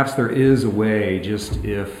 perhaps there is a way, just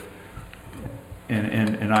if,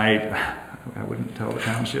 and I wouldn't tell the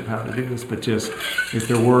township how to do this, but just if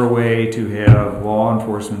there were a way to have law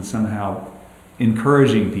enforcement somehow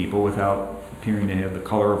encouraging people without appearing to have the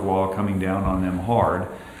color of law coming down on them hard,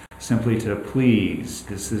 simply to please,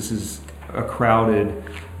 this is a crowded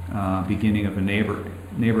beginning of a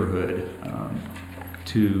neighborhood,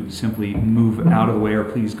 to simply move out of the way or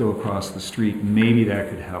please go across the street. Maybe that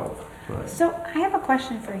could help. But So I have a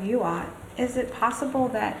question for you, Ott. Is it possible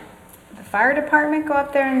that the fire department go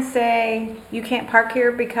up there and say, you can't park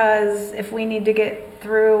here because if we need to get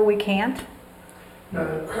through, we can't?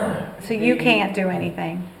 No. So you can't do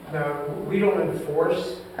anything? No, we don't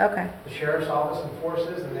enforce. Okay. The sheriff's office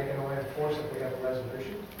enforces, and they can only enforce if we have a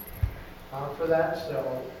resolution for that.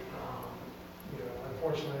 So,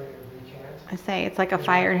 unfortunately, we can't. I say it's like a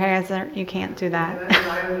fire hazard. You can't do that. And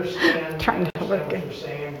I understand, Trying to I look understand good. what you're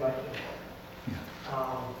saying, but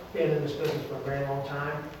being in this business for a very long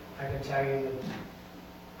time, I can tell you that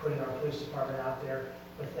putting our police department out there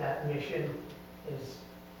with that mission is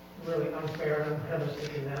really unfair and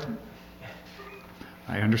unrealistic to them.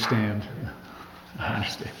 I understand. I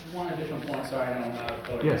understand. One additional point, sorry, I don't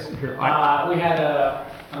know. Yes, here. We had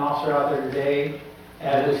an officer out there today,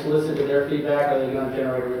 just listened to their feedback. Are they going to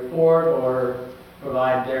generate a report or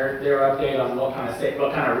provide their update on what kind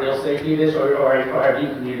of real safety it is, or have you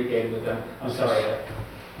communicated with them? I'm sorry.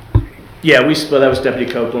 Yeah, that was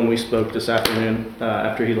Deputy Copeland. We spoke this afternoon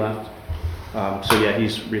after he left. So yeah,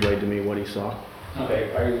 he's relayed to me what he saw.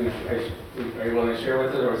 Okay, are you willing to share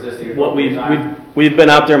with us, or is this the What we've been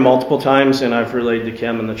out there multiple times, and I've relayed to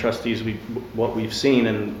Kim and the trustees what we've seen,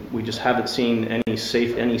 and we just haven't seen any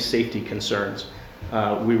safety concerns.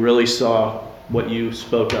 We really saw what you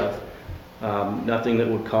spoke of. Nothing that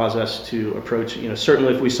would cause us to approach.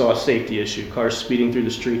 Certainly if we saw a safety issue, cars speeding through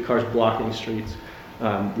the street, cars blocking streets.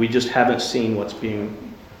 We just haven't seen what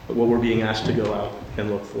we're being asked to go out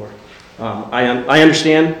and look for. I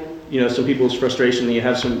understand, some people's frustration that you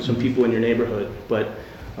have some people in your neighborhood, but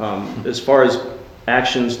as far as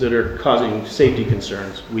actions that are causing safety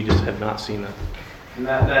concerns, we just have not seen that. And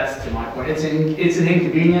that's to my point. It's an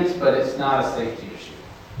inconvenience, but it's not a safety issue.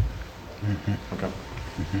 Mm-hmm. Okay.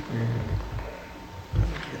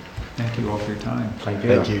 Thank you all for your time.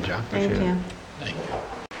 Thank you, John. Thank you.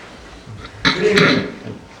 Good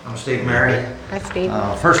evening. I'm Steve Mary. Hi, Steve.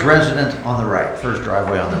 First resident on the right, first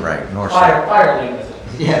driveway on the right, north side. Fire lane, is it?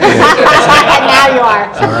 Yeah. Now you are.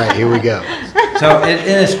 All right, here we go. So it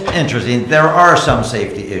is interesting. There are some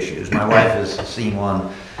safety issues. My wife has seen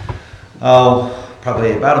one,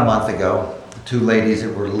 probably about a month ago. Two ladies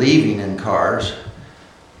that were leaving in cars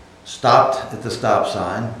stopped at the stop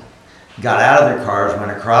sign, got out of their cars,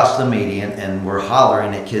 went across the median, and were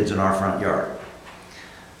hollering at kids in our front yard.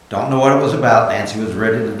 Don't know what it was about. Nancy was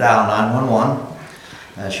ready to dial 911.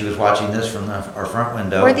 She was watching this from our front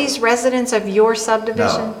window. Were these residents of your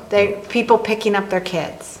subdivision? No. They people picking up their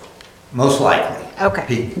kids? Most likely. Okay.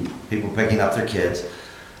 People picking up their kids.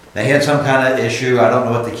 They had some kind of issue. I don't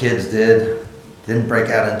know what the kids did. Didn't break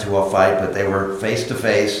out into a fight, but they were face to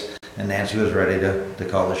face, and Nancy was ready to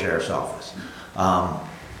call the sheriff's office.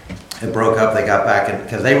 It broke up. They got back in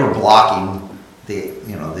because they were blocking the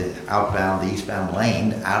outbound, the eastbound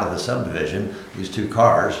lane out of the subdivision, these two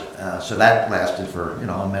cars. So that lasted for,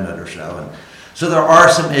 a minute or so. And so there are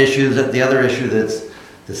some issues. The other issue that's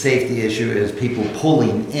the safety issue is people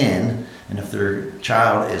pulling in, and if their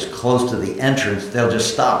child is close to the entrance, they'll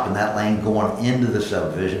just stop in that lane going into the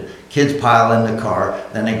subdivision. Kids pile in the car,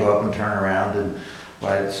 then they go up and turn around and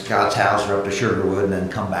by Scott's house or up to Sugarwood and then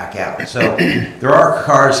come back out. So there are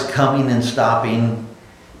cars coming and stopping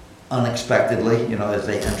unexpectedly, as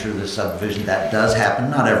they enter the subdivision. That does happen,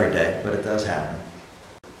 not every day, but it does happen.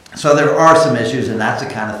 So there are some issues, and that's the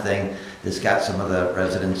kind of thing that's got some of the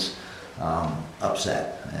residents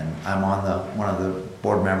upset. And I'm on one of the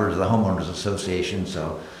board members of the Homeowners Association,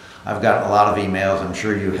 so I've gotten a lot of emails. I'm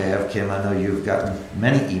sure you have, Kim. I know you've gotten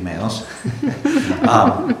many emails.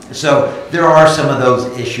 So there are some of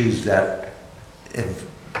those issues that have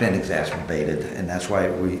been exacerbated, and that's why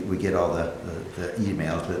we get all the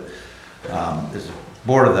emails. But as a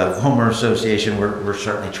board of the Homeowner Association, we're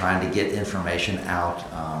certainly trying to get information out.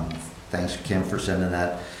 Thanks, Kim, for sending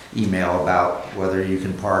that email about whether you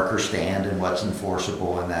can park or stand and what's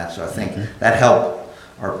enforceable and that. So I think that helped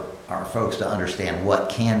our folks to understand what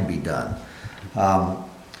can be done.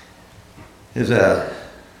 As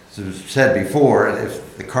was said before,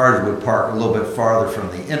 if the cars would park a little bit farther from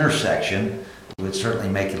the intersection, it would certainly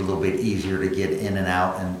make it a little bit easier to get in and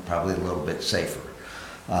out and probably a little bit safer.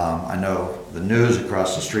 I know the news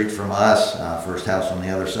across the street from us, First House on the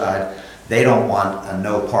other side, They don't want a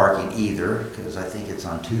no parking either, because I think it's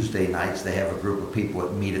on Tuesday nights, they have a group of people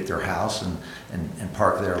that meet at their house and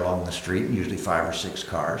park there along the street, usually 5 or 6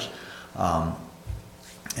 cars.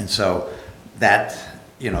 And so that,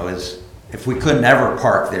 is, if we couldn't ever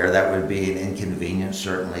park there, that would be an inconvenience,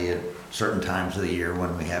 certainly at certain times of the year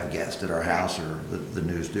when we have guests at our house, or the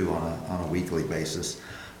news do on a weekly basis.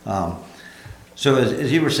 So as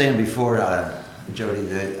you were saying before, Jody,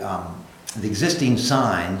 the existing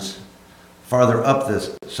signs farther up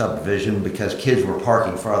this subdivision, because kids were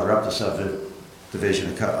parking farther up the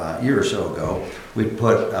subdivision a year or so ago, we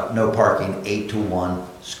put up no parking 8 to 1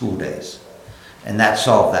 school days. And that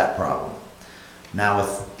solved that problem. Now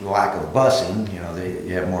with the lack of busing,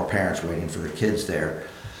 you have more parents waiting for their kids there.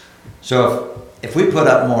 So if we put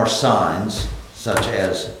up more signs, such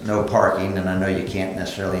as no parking, and I know you can't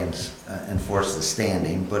necessarily enforce the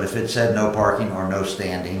standing, but if it said no parking or no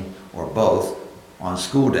standing, or both, on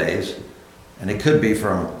school days, and it could be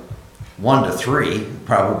from 1 to 3,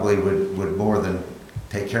 probably would more than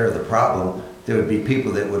take care of the problem, there would be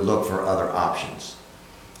people that would look for other options.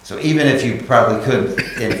 So even if you probably could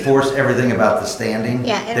enforce everything about the standing,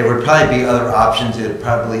 there would probably be other options that would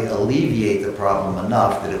probably alleviate the problem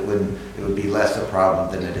enough that it would be less a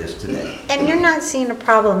problem than it is today. And you're not seeing a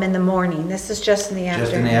problem in the morning, this is just in the afternoon.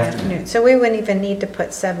 Just in the afternoon. So we wouldn't even need to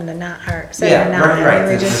put 7 to 9, or 7 Yeah, to 9, right.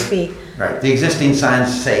 it would just be. Right, the existing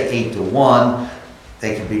signs say 8 to 1,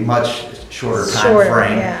 they could be much shorter time Shorter,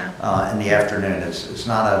 frame yeah. in the afternoon. It's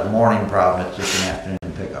not a morning problem, it's just an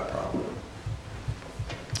afternoon pickup problem.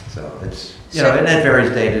 So it's, and it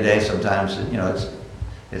varies day to day. Sometimes,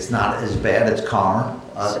 it's not as bad, it's calmer,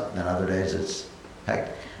 than other days it's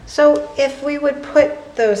hectic. So if we would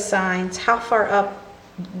put those signs, how far up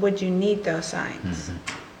would you need those signs?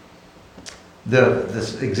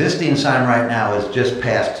 This existing sign right now is just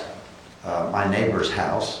past my neighbor's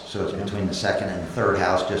house, so it's between the second and third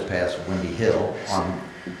house, just past Windy Hill,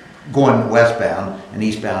 going westbound, and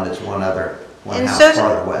eastbound it's one house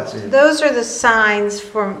farther west. Those are the signs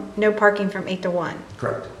for no parking from 8 to 1?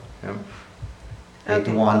 Correct. Yep. 8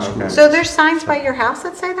 to 1 school. So there's signs by your house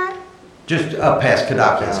that say that? Just up past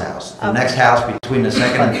Kadakia's house. The next house between the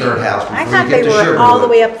second and third house before I you thought get they to were Sugarwood. all the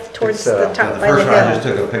way up towards the top The by the first one, I just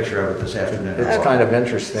hill. took a picture of it this afternoon. It's kind of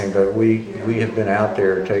interesting, but we have been out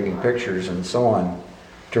there taking pictures and so on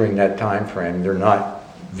during that time frame. They're not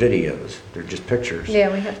videos, they're just pictures.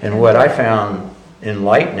 Yeah, we have. And what I found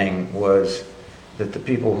enlightening was that the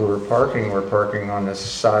people who were parking on the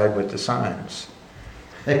side with the signs.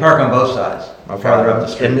 They park on both sides, farther up the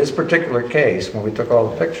street. In this particular case, when we took all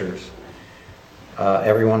the pictures,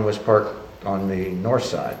 everyone was parked on the north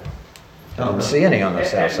side. I didn't see any on the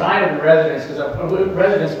south It might side. have been residents, because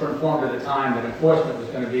residents were informed at the time that enforcement was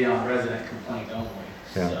going to be on resident complaint only.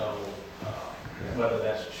 Yeah. So whether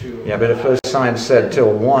that's true. Yeah, but if those signs said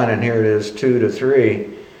till 1 and here it is 2 to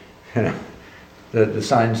 3, the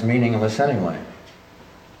sign's meaningless anyway.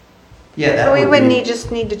 Yeah, that So we would wouldn't be,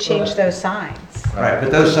 just need to change those signs. right,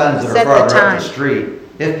 but those signs that Set are the farther up time. the street,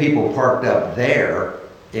 if people parked up there,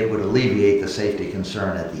 it would alleviate the safety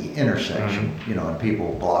concern at the intersection, and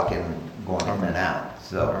people blocking, going in and out.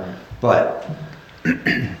 So, but,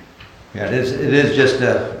 yeah, it is just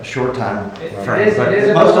a short time frame, but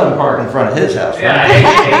most of them park in front of his house, right?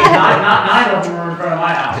 Yeah, nine of them are in front of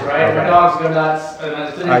my house, right? My dogs go nuts, and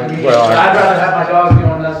it's an inconvenience. well, I'd rather have my dogs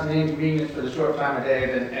going nuts and the inconvenience for the short time of day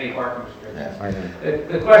than any parking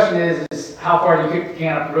restrictions. The question is how far do you kick the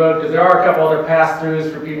can up the road? Because there are a couple other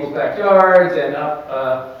pass-throughs for people's backyards and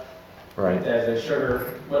up, Right. there's a Sugarwood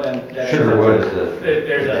is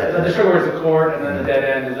the Sugarwood's the court, and then the dead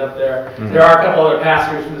end is up there. There are a couple other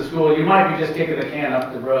pass-throughs from the school. You might be just kicking the can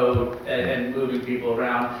up the road and moving people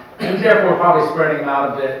around, and therefore probably spreading them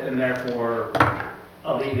out a bit, and therefore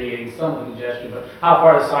alleviating some of the congestion. But how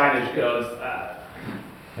far the signage goes,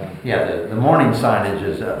 Yeah, the morning signage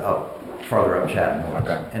is up farther up Chatham Woods,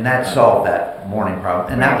 and that solved that morning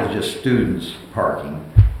problem, and that was just students parking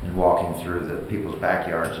and walking through the people's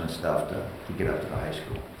backyards and stuff to get up to the high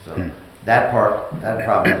school. So that problem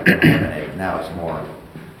has been eliminated. Now it's more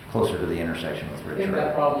closer to the intersection with I Ridge think that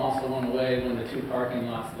Road. problem also went away when the two parking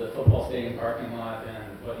lots, the football stadium parking lot and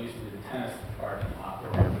what used to be the tennis parking lot, were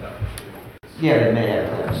opened up for students. Yeah, they may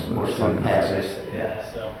have some more student passes.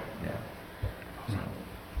 Yeah, so.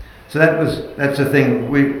 So that's the thing,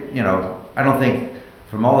 I don't think,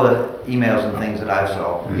 from all the emails and things that I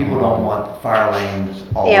saw, people don't want fire lanes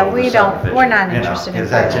all over Yeah, the we subdivision, don't, we're not interested in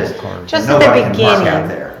 'cause that that. Just at nobody the can park out beginning,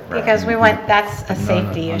 there, right. because we want, that's a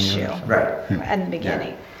safety issue Right. in the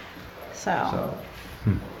beginning. So,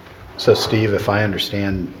 So Steve, if I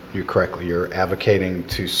understand you correctly, you're advocating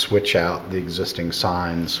to switch out the existing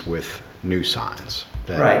signs with new signs.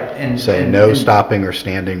 that Right, and- say and- no and- stopping or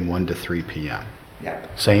standing 1 to 3 p.m. Yeah.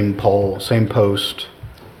 Same pole, same post.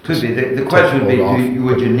 Could be. The question would be, Hold off.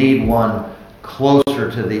 would you need one closer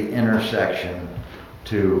to the intersection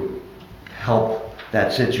to help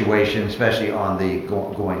that situation, especially on the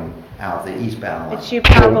going out, the eastbound line? But you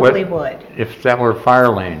probably would. If that were fire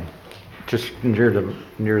lane, just near the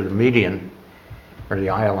median or the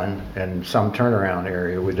island and some turnaround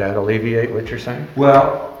area, would that alleviate what you're saying?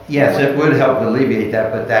 Well, yes, it would help alleviate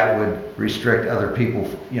that, but that would restrict other people,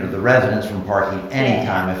 the residents from parking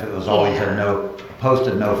anytime. If it was always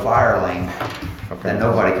posted no fire lane, then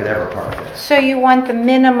nobody could ever park there. So you want the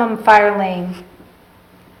minimum fire lane,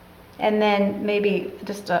 and then maybe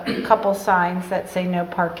just a couple signs that say no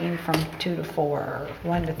parking from 2 to 4, or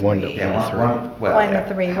 1 to 3. 1 to Yeah, well, 1 yeah.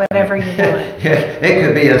 to 3, whatever you want. It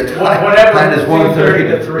could be as tight as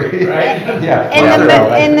 1:30 to 3, right? Yeah.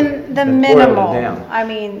 And the Then boil it minimal, down. I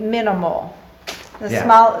mean, minimal. The Yeah.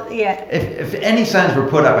 small, yeah. If any signs were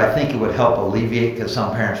put up, I think it would help alleviate, because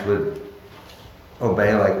some parents would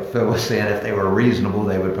obey, like Phil was saying, if they were reasonable,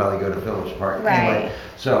 they would probably go to Phillips Park anyway. Right.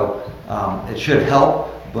 So, it should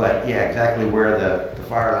help, but yeah, exactly where the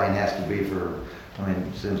fire line has to be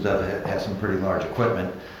Symmes has some pretty large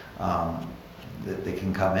equipment, that they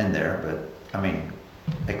can come in there, but,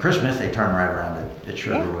 at Christmas, they turn right around at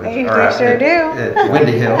Sugarwood. they or sure do. At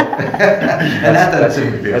Windy Hill. And that doesn't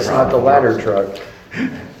seem to be a That's not the problem. ladder truck.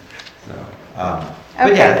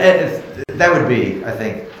 But yeah, that would be, I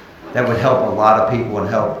think, that would help a lot of people and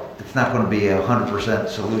help. It's not going to be 100%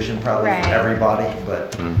 solution probably Right. for everybody,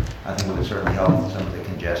 but I think it would certainly help with some of the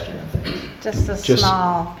congestion and things. Just a Just-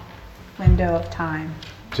 small window of time.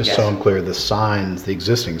 Just so I'm clear, the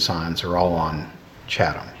existing signs are all on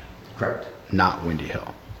Chatham, Correct. not Windy Hill.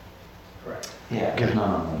 Correct. Yeah, there's none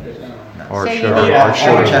on them. Or So you show, need- or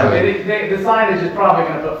show. The signage is probably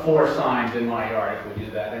gonna put 4 signs in my yard if we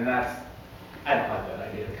do that, and I don't like that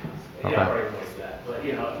idea. Okay. Yeah, already voiced that,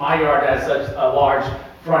 but my yard has such a large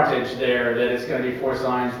frontage there that it's gonna be 4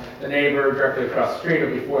 signs. The neighbor directly across the street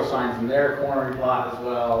will be 4 signs in their corner lot as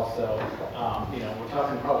well, so, we're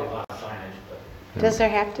talking probably a lot of signage, but. Does there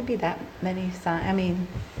have to be that many signs? I mean,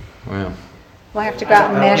 Well, we'll have to go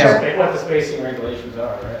out and measure. What the spacing regulations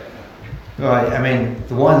are, right? Well,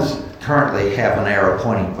 the ones currently have an arrow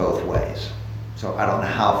pointing both ways. So I don't know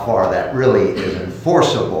how far that really is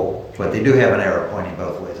enforceable, but they do have an arrow pointing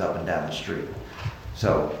both ways up and down the street.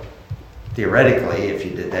 So theoretically, if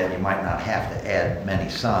you did that, you might not have to add many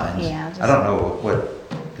signs. Yeah, I don't know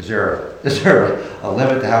is there a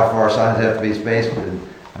limit to how far signs have to be spaced?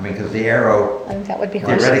 Because the arrow I think that would be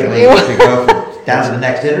harsh for theoretically, you. if you go down to the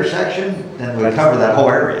next intersection, then we cover that whole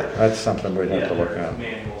area. that's something we'd have to look at.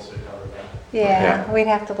 Manuals to cover that. Yeah, we'd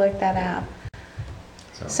have to look that up.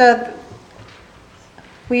 So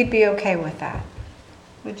we'd be okay with that.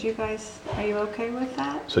 Would you guys, are you okay with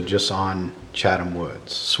that? So just on Chatham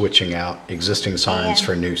Woods, switching out existing signs And-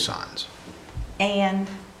 for new signs. And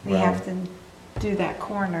we Well- have to do that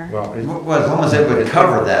corner. Well, Well, as long as it would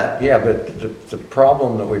cover that. yeah, but the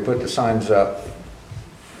problem that we put the signs up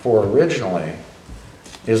for originally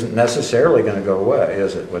isn't necessarily going to go away,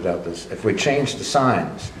 is it, without this? If we changed the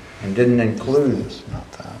signs and didn't include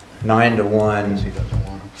Not that. 9 to 1 He doesn't want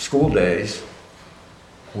them. school days,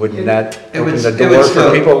 wouldn't that It would- open the it would door still-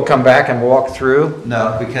 for people to come back and walk through?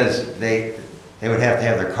 No, because they would have to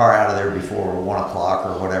have their car out of there before 1 o'clock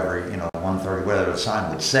or whatever, 1:30, whatever the sign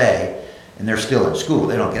would say, and they're still in school.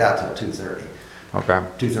 They don't get out till 2:30, Okay.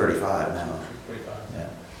 2:35 now. Yeah.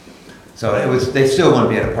 So they still wouldn't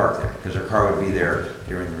be able to park there because their car would be there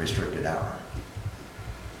during the restricted hour.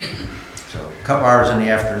 So a couple hours in the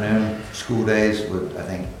afternoon, school days would, I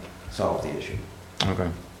think, solve the issue Okay.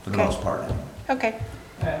 for the Okay. most part. Anyway. Okay,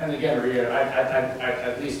 And again, I'd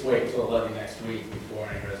at least wait until 11 next week before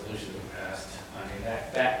any resolutions are passed.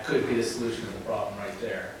 That could be the solution to the problem right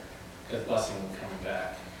there, because busing will coming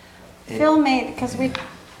back.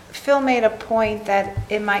 Phil made a point that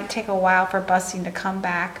it might take a while for busing to come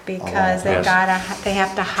back because Yes. they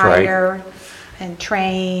have to hire and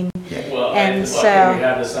train. Well, And can so- we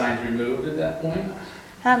have the signs removed at that point?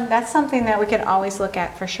 That's something that we could always look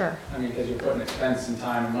at for sure. Because you're putting expense and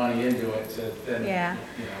time and money into it to then, Yeah.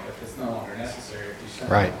 if it's no longer necessary, if you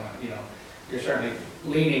certainly Right. want, you're certainly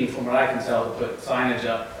leaning, from what I can tell, to put signage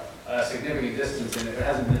up a significant distance, and if it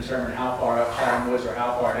hasn't been determined how far up Chatham Woods or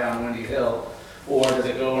how far down Windy Hill, or does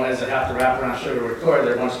it have to wrap around Sugarwood Court?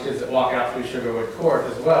 There are a bunch of kids that walk out through Sugarwood Court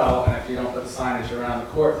as well, and if you don't put the signage around the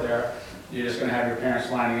court there, you're just gonna have your parents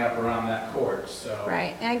lining up around that court, so.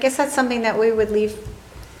 Right, and I guess that's something that we would leave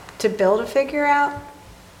to Bill to figure out.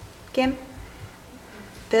 Kim?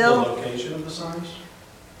 Bill? The location of the signs?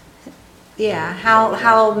 Yeah,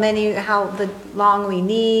 how many, how the long we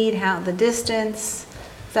need, how the distance,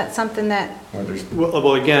 is that something that,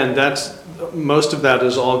 Well, again, most of that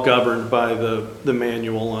is all governed by the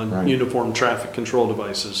manual on uniform traffic control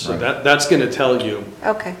devices. So that's going to tell you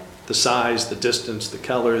okay. the size, the distance, the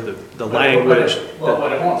color, the language.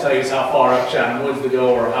 What it won't tell you is how far up Chatham Woods to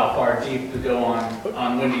go, or how far deep to go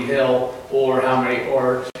on Windy Hill, or how many,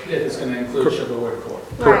 or if it's going to include Sugarwood Court.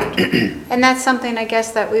 Right. And that's something, I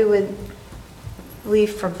guess, that we would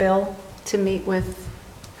leave for Bill to meet with,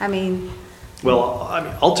 Well, I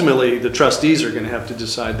mean, ultimately, the trustees are going to have to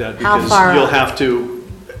decide that How because far you'll up? have to,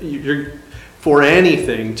 for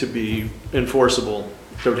anything to be enforceable,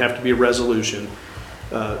 there would have to be a resolution.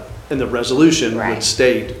 And the resolution Right. would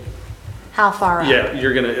state, how far up? yeah,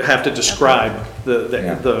 you're going to have to describe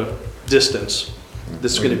the distance.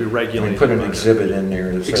 This is going to be regulated. We put an exhibit in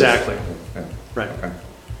there that says. Exactly. Yeah. Right.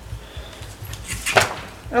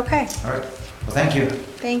 Okay, All right, well, thank you.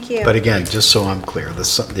 thank you. But again, just so I'm clear,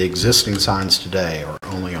 the existing signs today are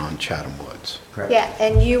only on Chatham Woods. Correct. Yeah,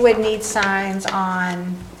 and you would need signs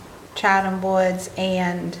on Chatham Woods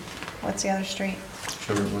and, what's the other street?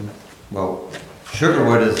 Sugarwood. Well,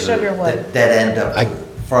 Sugarwood is the Sugarwood. dead end up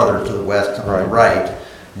farther to the west on the right.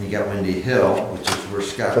 And you got Windy Hill, which is where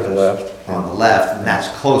Scott To the lives, left. on the left, and that's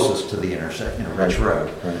closest to the intersection, Rich Road.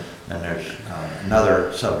 Right. And there's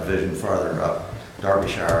another subdivision farther up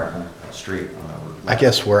Derbyshire Street on the I left.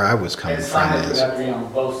 guess where I was coming And from signage would is, have to be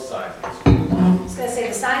on both sides. I was gonna say,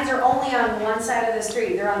 the signs are only on one side of the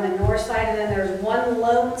street. They're on the north side, and then there's one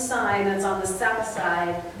lone sign that's on the south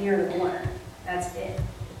side near the corner. That's it.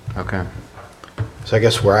 Okay. so I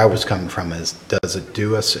guess where I was coming from is, does it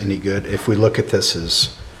do us any good if we look at this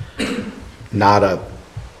as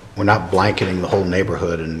we're not blanketing the whole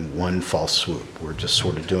neighborhood in one false swoop. We're just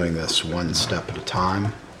sort of doing this one step at a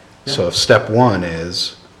time. So if step one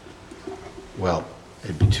is, well,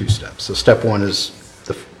 it'd be two steps. So step one is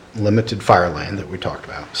the limited fire lane that we talked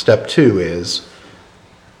about. Step two is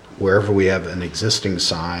wherever we have an existing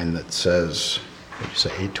sign that says, what did you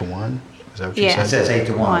say, 8 to 1? Is that what you Yeah. It said? says 8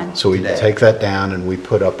 to 1. So we today. take that down and we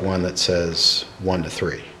put up one that says 1 to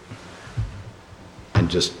 3. And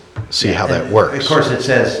just see how that And works. Of course, it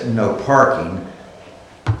says no parking.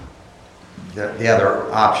 The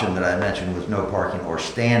other option that I mentioned was no parking or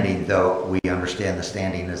standing, though we understand the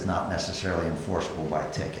standing is not necessarily enforceable by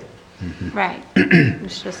ticket. Right.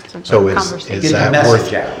 It's just a So is conversation. Get the that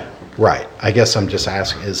message worth, out. right, I guess I'm just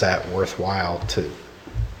asking, is that worthwhile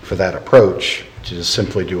for that approach, to just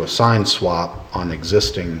simply do a sign swap on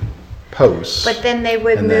existing posts? But then they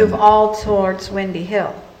would And move then- all towards Windy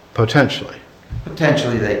Hill. Potentially.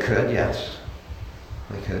 Potentially they could, yes.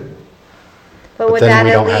 They could. But would then that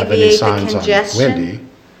we don't have any alleviate the signs on congestion? Windy.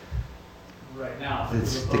 Right now,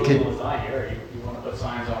 It's if the the kid- proposal is on here, you want to put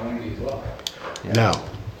signs on Windy as well. No,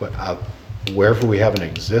 but wherever we have an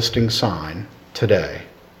existing sign today,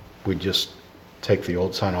 we just take the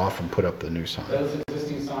old sign off and put up the new sign. Those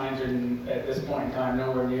existing signs are, at this point in time,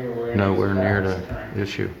 nowhere near where. Nowhere near any of the these problems are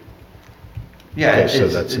issue. Yeah, Okay, it's, so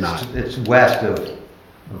it's, that's not- it's west of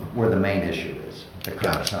where the main issue is, the Got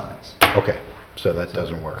current it. signs. Okay, so that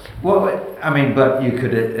doesn't work. Well, I mean, but you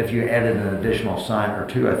could, if you added an additional sign or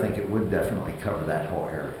two, I think it would definitely cover that whole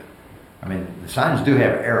area. I mean, the signs do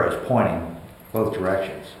have arrows pointing both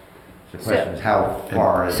directions. The question is how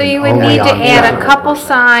far is. So you it would Only need to on add a one. couple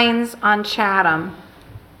signs on Chatham,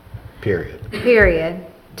 Period. period,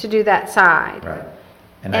 to do that side. Right.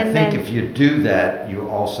 And I And think then- if you do that, you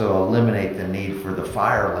also eliminate the need for the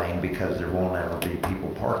fire lane because there won't ever be people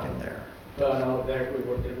parking there. Well, no, we're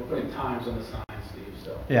putting times on the signs, Steve,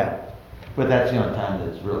 so Yeah. But that's the only time that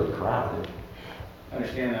it's really crowded. I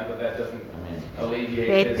understand that, but that doesn't I mean, alleviate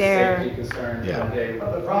Right his there. safety concerns Yeah. one day.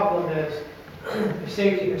 But the problem is, the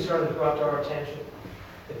safety concern is brought to our attention,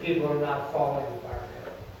 that people are not following the fire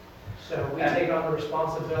code. So we take on the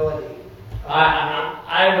responsibility.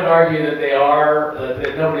 I would argue that they are,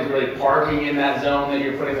 that nobody's really parking in that zone that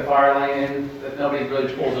you're putting the fire lane in, that nobody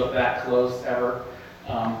really pulls up that close ever.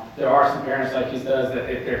 There are some parents like he does that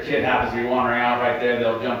if their kid happens to be wandering out right there,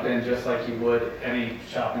 they'll jump in just like you would any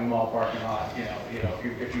shopping mall parking lot,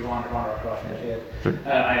 if you wander across your kid.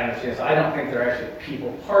 I understand, so I don't think there are actually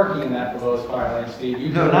people parking in that proposed fire lane, Steve. You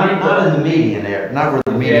no, can- not in the median area, not where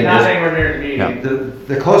the Yeah, median not is. anywhere near the median.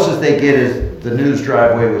 The closest they get is the news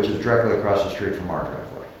driveway, which is directly across the street from our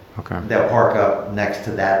driveway. Okay. They'll park up next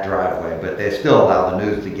to that driveway, but they still allow the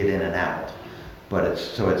news to get in and out. But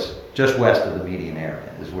it's just west of the median area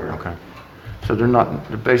is where. Okay. So they're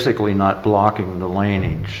basically not blocking the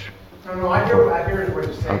laneage. No, I hear what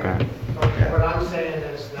you're saying. Okay. Okay, what I'm saying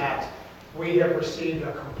is that we have received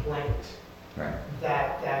a complaint Right.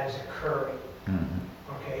 that is occurring.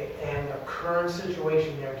 Okay, and the current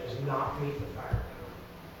situation there does not meet the fire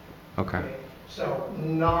code. Okay. So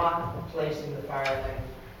not placing the fire lane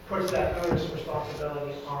puts that onus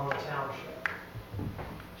responsibility on the township.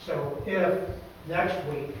 So if next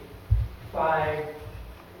week 5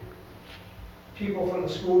 people from the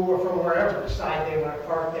school or from wherever decide they want to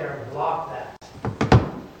park there and block that,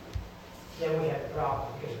 then we have a problem,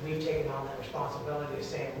 because we've taken on that responsibility of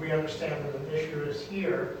saying, we understand that an issue is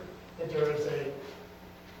here, that there is a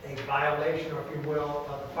violation, or if you will,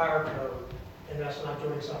 of the fire code, and that's not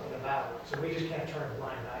doing something about it. So we just can't turn a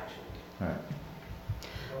blind eye to it. Right.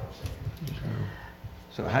 You know what I'm saying?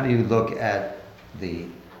 So how do you look at the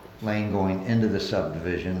lane going into the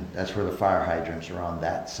subdivision? That's where the fire hydrants are, on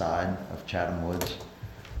that side of Chatham Woods.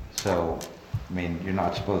 So, I mean, you're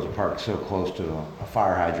not supposed to park so close to a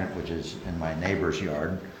fire hydrant, which is in my neighbor's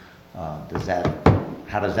yard. How does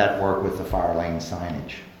that work with the fire lane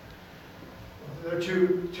signage? They're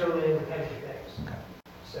two totally independent things. Okay.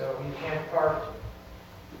 So you can't park,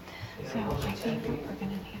 So I think what we're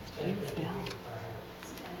gonna have to do, Bill,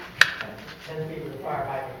 10 feet with a fire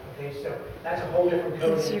hydrant, okay? So that's a whole different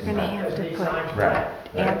code. is you're gonna have to There's put, signs for Right.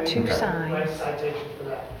 that. add 2 Right, signs, citation for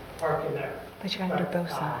that, parking there. but you're gonna do both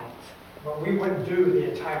sides But we wouldn't do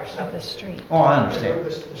the entire of the subdivision. street. Oh, I understand.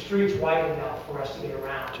 The street's wide enough for us to get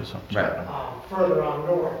around. Right. Further on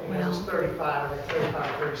north, because Well, it's 35 or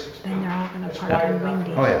 35, 36 feet. Then they're all gonna It's park wide on enough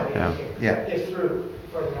Windy. for Oh, yeah, somebody to yeah. Get through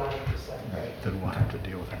further on into the subdivision. Then we'll have to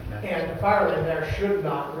deal with that next. And the fire lane there should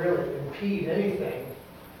not really impede anything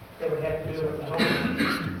that would have to do with the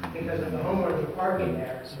homeowners. Because if the homeowners are parking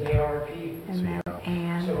there, they are impeding. And then, So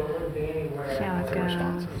and it wouldn't be anywhere now it where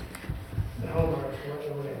goes, the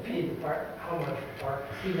homeowners would impede the homeowners from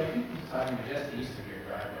parking. Talking just east of your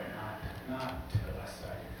driveway, not to the west side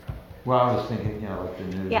of your driveway. Well, I was thinking, you know, like the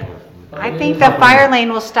new. yeah. I think the fire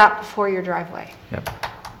lane will stop before your driveway.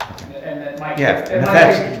 And that might. Yeah,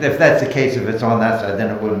 and if that's the case, if it's on that side, then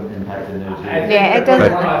it wouldn't impact the news. Yeah, it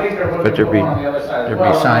doesn't- I think they're But looking there'd for be- one on the other side as there'd be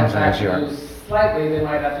well. signs And in his if yard. they slightly, they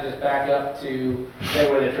might have to just back up to,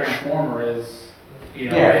 say, where the transformer is, you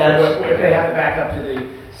know, if they have to back up to the,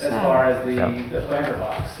 as far as the planter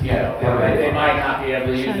box, you know, they might not be able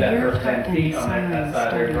to So use that you're first 10 talking feet on that signs side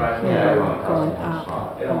of their starting driveway. here, They don't want to going cost them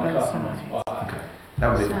up They don't want on to both cost them a spot. That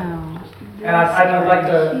would So, be. And I'd like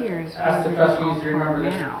to here is ask the where we're trustees to gonna remember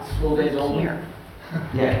park now. that school days only. Here.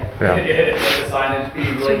 Yeah. Yeah. The signage be So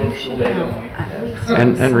you labeled should school days have only. at least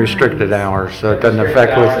And 2 restricted signs. hours, so it doesn't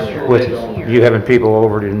affect with you having people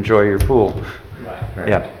over to enjoy your pool. Right.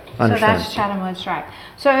 Yeah, So understand. that's Chatham Woods Drive.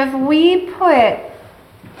 So if we put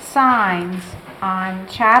signs on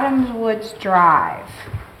Chatham Woods Drive,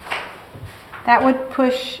 that would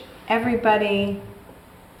push everybody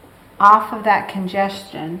off of that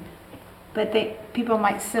congestion, but people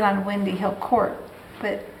might sit on Windy Hill Court.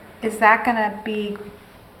 But is that gonna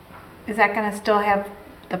still have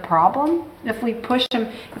the problem? If we push them,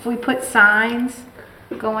 if we put signs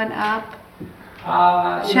going up?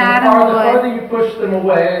 Chatham The Wood. farther you push them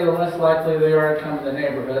away, the less likely they are to come to the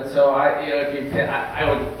neighborhood. So I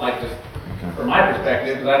would like to, from my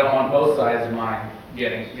perspective, because I don't want both sides of mine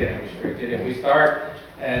getting restricted. If we start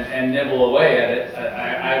and nibble away at it,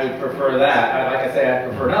 I would prefer that. Like I say, I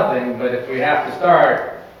prefer nothing, but if we have to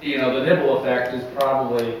start, the nibble effect is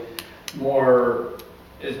probably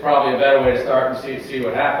a better way to start and see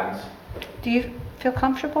what happens. Do you feel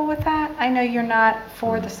comfortable with that? I know you're not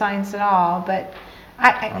for the signs at all, but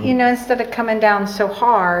instead of coming down so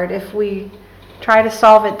hard, if we try to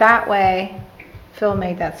solve it that way, Phil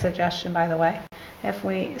made that suggestion, by the way. If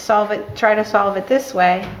we try to solve it this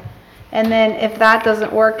way, and then if that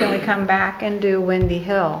doesn't work, then we come back and do Windy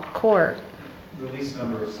Hill Court. The least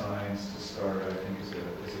number of signs to start, I think, is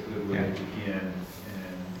a good way to begin,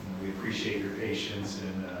 and we appreciate your patience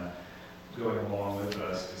in going along with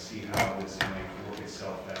us to see how this might work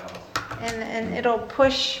itself out. And it'll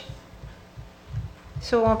push,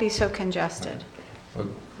 so it won't be so congested. Well,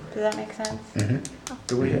 Does that make sense?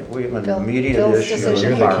 Do we have an Bill- immediate Bill's issue decision. with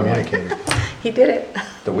You're the fire lane communicator. He did it.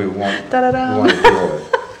 that we want Da-da-da. to deal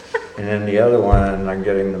with? And then the other one, I'm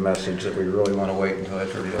getting the message that we really want to wait until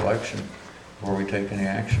after the election before we take any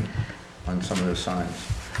action on some of the signs.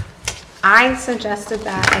 I suggested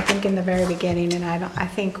that, I think, in the very beginning, and I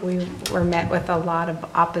think we were met with a lot of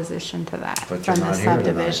opposition to that But from you're the not here tonight.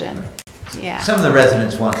 subdivision. Yeah. Some of the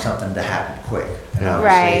residents want something to happen quick. And Yeah. obviously,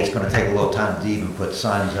 Right. it's gonna take a little time to even put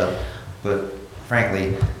signs up, but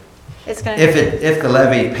frankly, It's gonna. if the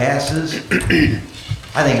levy passes,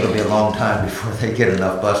 I think it'll be a long time before they get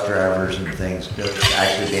enough bus drivers and things to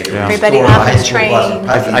actually be able to Yeah. Everybody restore up high and school buses. trained.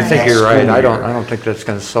 Probably I think next you're right. school I don't year. think that's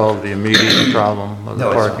gonna solve the immediate problem of the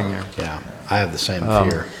No, it's not. parking there. Yeah, I have the same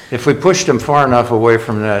fear. If we pushed them far enough away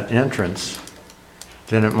from that entrance,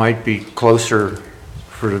 then it might be closer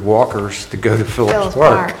for the walkers to go to Phillips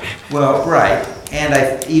Park. Well, right,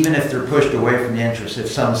 and even if they're pushed away from the entrance,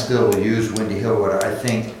 if some still will use Windy Hill, Road, I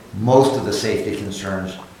think most of the safety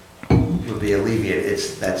concerns would be alleviated.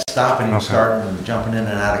 It's that stopping and Okay. starting and jumping in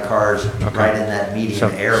and out of cars right in that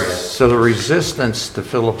median area. So the resistance to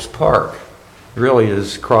Phillips Park really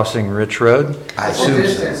is crossing Rich Road? I It's assume so.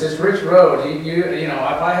 distance, it's Rich Road, you know,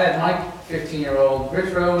 if I had my 15-year-old,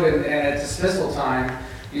 Rich Road and it's dismissal time,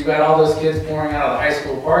 you've got all those kids pouring out of the high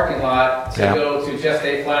school parking lot to Yeah. go to just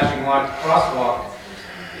a flashing light crosswalk.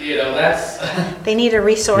 You know, that's They need a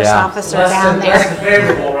resource Yeah. officer less down than, less there. than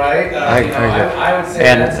favorable, right? I You know, agree. I would say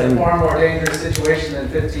And- that's a and- far more dangerous situation than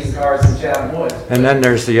 15 cars in Chatham Woods. And then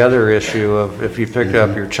there's the other issue of if you pick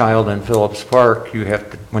up your child in Phillips Park, you have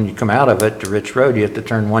to, when you come out of it to Rich Road, you have to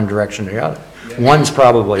turn one direction to the other. One's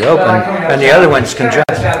probably open and the other one's congested.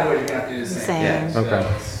 Chatham Woods, you're gonna have to do the same. Same. Okay.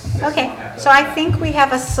 Okay, so I think we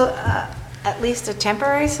have at least a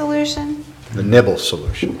temporary solution. The nibble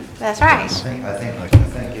solution. That's right. I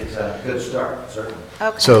think it's a good start, certainly.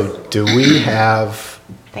 Okay. So do we have?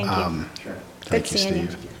 Thank you. Thank Good you, seeing you.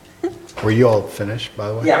 Steve. Were you all finished, by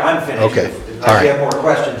the way? Yeah, I'm finished. Okay, If all you right. have more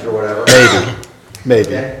questions or whatever.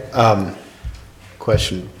 Maybe. Okay.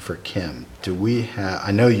 Question for Kim. Do we have,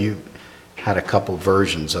 I know you had a couple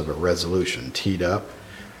versions of a resolution teed up.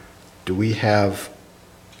 Do we have,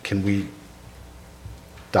 can we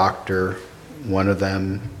doctor one of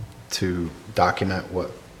them to document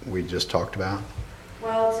what we just talked about?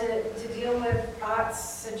 Well, to deal with Ott's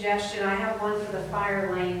suggestion, I have one for the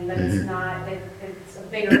fire lane, but it's not, it's a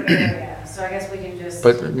bigger area, so I guess we can just.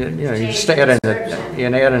 But, you know, you change just the add in, description. you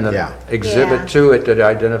add in Yeah. an exhibit Yeah. to it that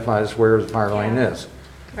identifies where the fire lane is.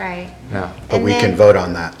 Right. Yeah. But And we can then- vote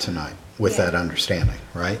on that tonight with Yeah. that understanding,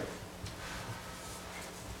 right?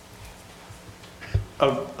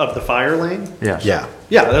 Of the fire lane? Yes. Yeah.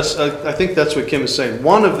 Yeah, that's, I think that's what Kim is saying.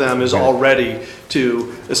 One of them is Yeah. already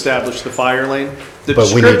to establish the fire lane. The But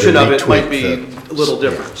we need to description of it might retweak be the- a little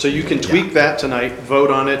different. So you can tweak that tonight, vote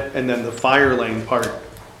on it, and then the fire lane part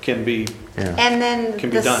can be, Yeah. And then Can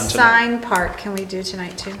be the done tonight. sign part, can we do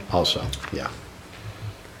tonight too? Also, yeah.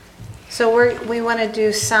 So we want to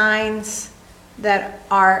do signs that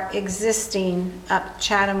are existing up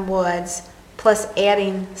Chatham Woods, plus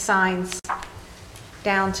adding signs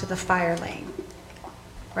down to the fire lane,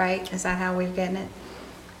 right? Is that how we're getting it?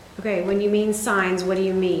 Okay, when you mean signs, what do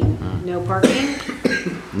you mean? No parking?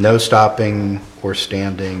 No stopping or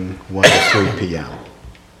standing 1 to 3 p.m.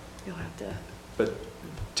 You'll have to. but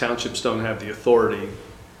townships don't have the authority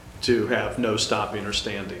to have no stopping or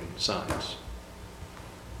standing signs.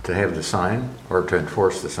 To have the sign or to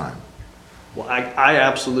enforce the sign? Well, I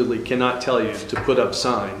absolutely cannot tell you to put up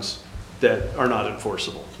signs that are not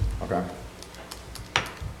enforceable. Okay.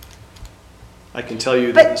 I can tell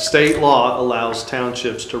you that But- state law allows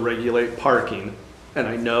townships to regulate parking, and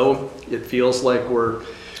I know it feels like we're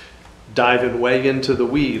diving way into the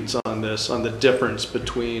weeds on this, on the difference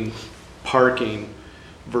between parking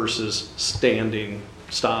versus standing,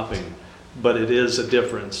 stopping, but it is a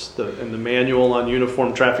difference. And the manual on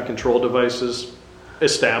uniform traffic control devices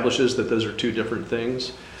establishes that those are two different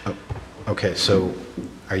things. Okay, so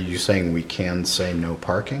are you saying we can say no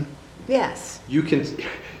parking? Yes. You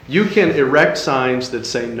can erect signs that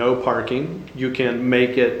say no parking. You can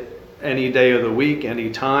make it any day of the week, any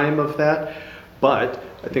time of that. But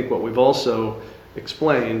I think what we've also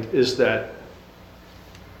explained is that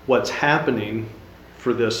what's happening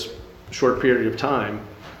for this short period of time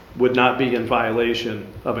would not be in violation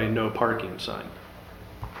of a no parking sign.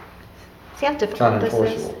 See how difficult this is?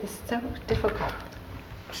 unenforceable. It's so difficult.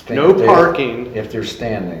 No parking. If they're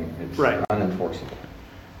standing, it's Right. unenforceable.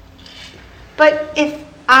 But if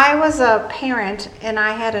I was a parent and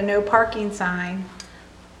I had a no parking sign,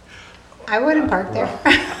 I wouldn't park there.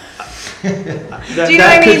 Do you know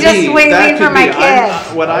what I mean? Just waiting for my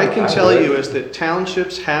kids. What I can tell you is that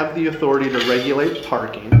townships have the authority to regulate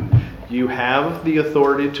parking. You have the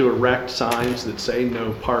authority to erect signs that say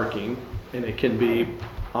no parking, and it can be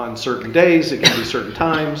on certain days, it can be certain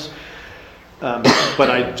times.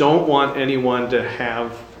 But I don't want anyone to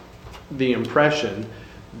have the impression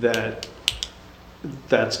that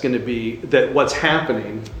that's going to be, that what's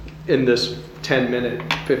happening in this 10-minute,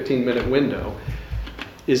 15-minute window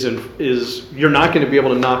is you're not going to be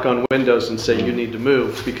able to knock on windows and say you need to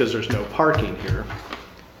move because there's no parking here,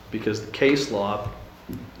 because the case law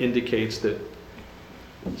indicates that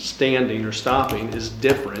standing or stopping is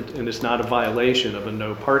different, and it's not a violation of a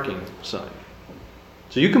no parking sign.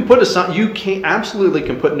 So you can put a sign, you can absolutely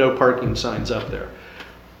can put no parking signs up there.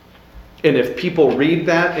 And if people read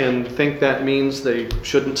that and think that means they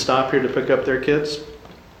shouldn't stop here to pick up their kids,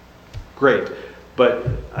 great. But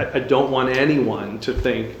I don't want anyone to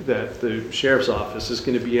think that the sheriff's office is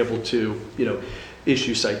going to be able to,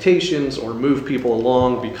 issue citations or move people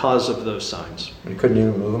along because of those signs. You couldn't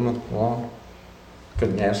even move them along?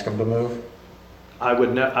 Couldn't ask them to move? I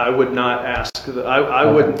would not ask, I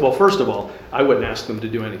wouldn't, well, first of all, I wouldn't ask them to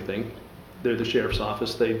do anything. They're the sheriff's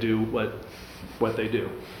office, they do what they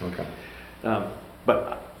do. Okay.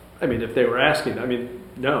 But, I mean, if they were asking,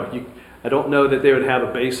 no, I don't know that they would have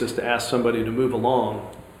a basis to ask somebody to move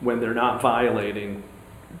along when they're not violating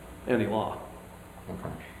any law. Okay.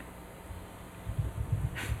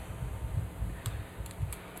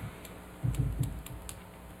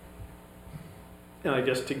 And I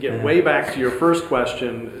guess to get way back to your first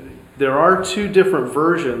question, there are two different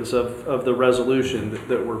versions of the resolution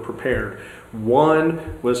that were prepared.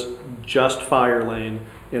 One was just fire lane,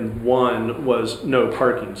 and one was no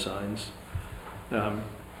parking signs. I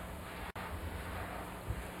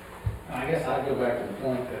guess I'd go back to the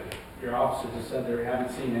point that your officer just said they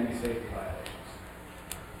haven't seen any safety violations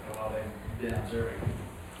while they've been observing.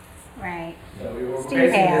 Right. So we were Steve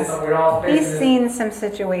basing has. this, we're all basing He's this- seen some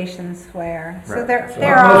situations where, so Right. there Most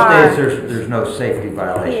are. days there's no safety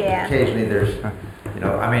violation. Yeah. Occasionally there's,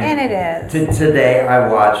 And it is. Today I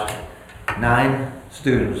watched 9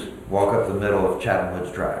 students walk up the middle of Chatham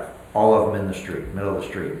Woods Drive. All of them in the street, middle of the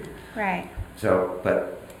street. Right. So,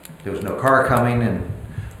 but there was no car coming, and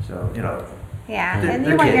so, Yeah, they're- and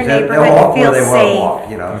they're you want your kids. They'll neighborhood walk to where feel they wanna safe.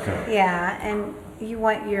 walk, Okay. Yeah, and you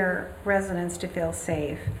want your residents to feel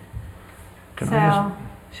safe. Can I ask- So,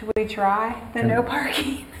 should we try the no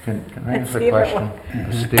parking? Can I Let's ask see a if it question?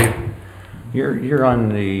 works. Steve, you're on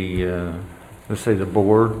the, let's say the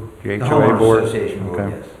board, the the HOA homeowners board? association will,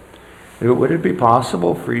 Okay. yes. Would it be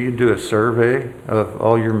possible for you to do a survey of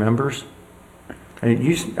all your members? And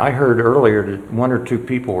I heard earlier that 1 or 2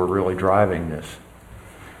 people were really driving this.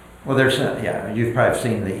 Well, you've probably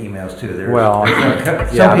seen the emails too. There's, Well, some yeah.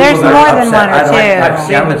 people There's that more are than upset. one or I've two.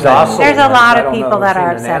 seen I'm the a things. docile There's a one. lot I of don't people know that if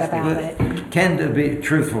are it's even upset nasty. about it. Ken, to be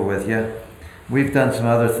truthful with you, we've done some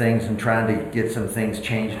other things and trying to get some things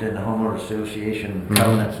changed in the homeowner association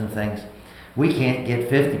covenants and things. We can't get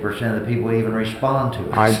 50% of the people even respond to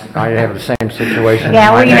us. I have the same situation.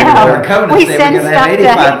 Yeah, we Our know. covenants We say send we're gonna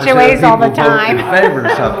have stuff to 85% of HOAs all the people vote in time. favor of I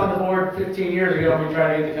was on something. the board 15 years ago, we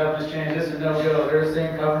tried to get the covenants changed, this is no go. They're the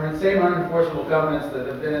same covenants, same unenforceable covenants that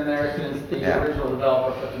have been in there since the Yeah. original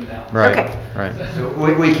developer put them down. Right, Okay. right. So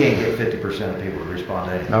we can't get 50% of people to respond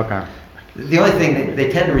to anything. Okay. The only thing,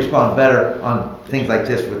 they tend to respond better on things like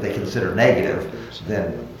this, what they consider negative,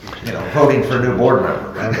 than, voting for a new board member.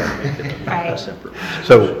 Right.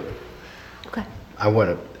 So Okay. I want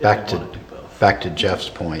to, back to Jeff's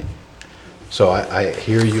point. So I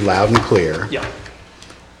hear you loud and clear. Yeah.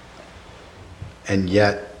 And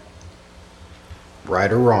yet,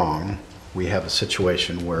 right or wrong, we have a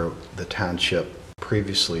situation where the township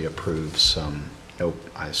previously approved some,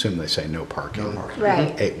 I assume they say no parking.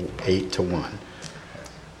 Right. 8 to 1.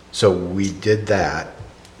 So we did that,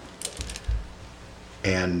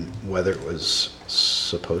 and whether it was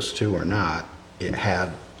supposed to or not, it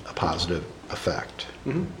had a positive effect.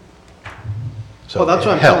 So Well, that's it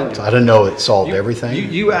what I'm telling helped. you. I don't know it solved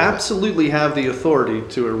everything. You absolutely have the authority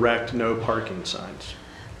to erect no parking signs.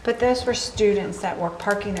 But those were students that were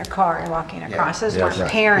parking their car and walking across. Those Yes, weren't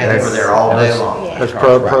right. parents. Yeah, they were there all day long. Yeah. That's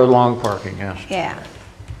prolonged parking, yes. Yeah.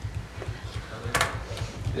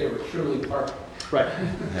 They were truly parked. Right.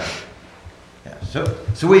 Yeah. Yeah.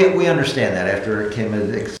 So we understand that after Kim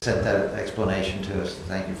had sent that explanation to us.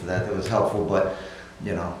 Thank you for that. That was helpful, but,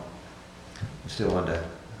 we still wanted to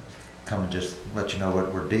come and just let you know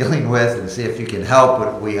what we're dealing with and see if you can help,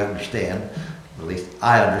 but we understand, at least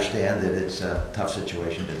I understand, that it's a tough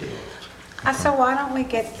situation to deal with. So why don't we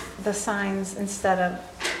get the signs instead of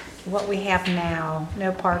what we have now,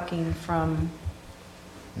 no parking from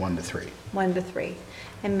 1 to 3. 1 to 3,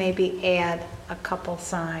 and maybe add a couple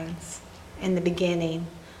signs in the beginning,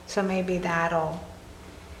 so maybe that'll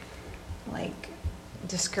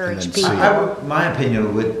discourage And then people. My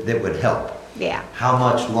opinion that would help. Yeah, How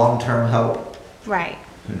much long-term help? right.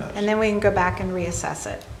 Who knows? And then we can go back and reassess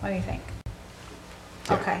it. What do you think?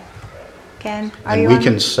 Okay. Ken, are And you we on?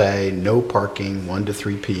 can say no parking 1 to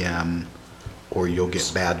 3 p.m. or you'll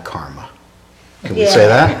get bad karma. Can we say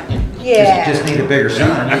that? Yeah. Just need a bigger sign.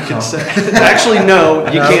 I can say, actually, no,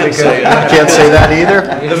 you can't say it. You can't say that either?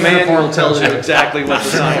 The manual tells you exactly what the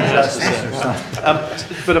sign has to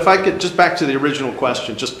say. But if I could, just back to the original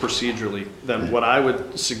question, just procedurally, then what I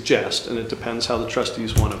would suggest, and it depends how the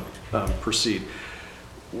trustees want to proceed,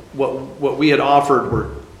 what we had offered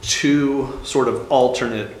were two sort of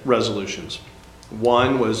alternate resolutions.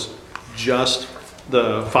 One was just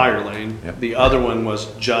the fire lane. Yep. The other one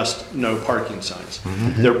was just no parking signs.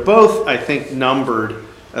 They're both, I think, numbered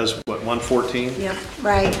as what, 114? Yep,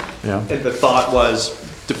 right. Yeah. And the thought was,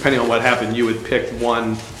 depending on what happened, you would pick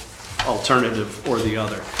one alternative or the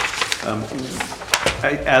other.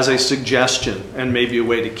 As a suggestion, and maybe a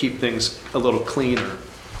way to keep things a little cleaner,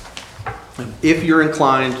 if you're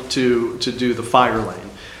inclined to do the fire lane,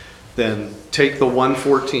 then take the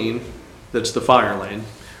 114, that's the fire lane.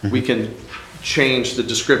 We can change the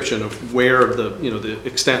description of where the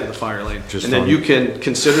extent of the fire lane, Just and then on- you can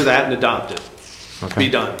consider that and adopt it. Okay. Be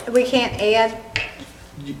done. We can't add,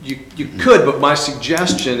 You could, but my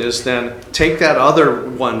suggestion is then take that other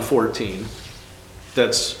 114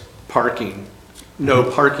 that's parking, no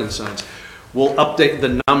parking signs. We'll update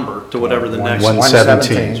the number to whatever the next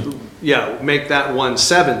 117. Yeah, make that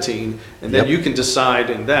 117, and then Yep. you can decide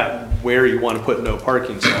in that where you want to put no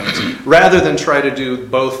parking signs. Rather than try to do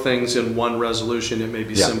both things in one resolution, it may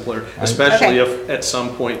be Yeah. simpler, especially Okay. if at some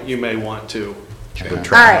point you may want to all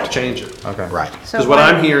right. change it. Okay. Right. So Because what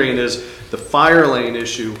I'm one- hearing is the fire lane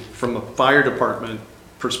issue from a fire department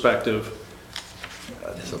perspective,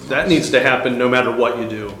 that needs to happen no matter what you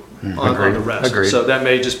do on the rest. Agreed. So that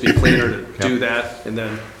may just be cleaner to do that and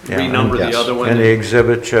then Yeah. renumber Yes. the other one. And the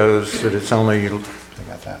exhibit shows that it's only I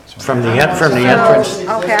got that. So- from the entrance.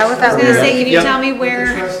 So, okay, I was I was gonna say, can you Yep. tell me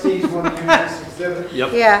where? Yep.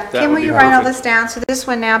 yeah, That can would we be write all perfect. this down? So this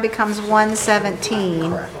one now becomes 117,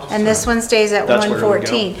 Correct. and this one stays at That's where it would go.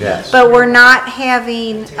 114. Yes. But we're not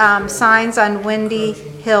having signs on Windy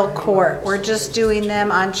Hill Court. We're just doing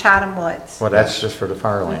them on Chatham Woods. Well, that's just for the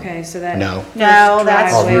fire lane. Okay, so that. No. No,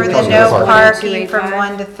 that's Oh, for you're the talking no about parking from 285?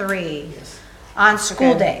 1 to 3 on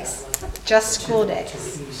school Okay. days, just school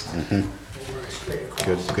days.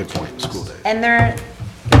 Good point, school day. And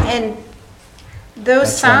those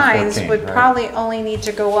That's signs 114, would right? probably only need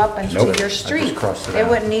to go up into Nope. your I just street. crossed it They out.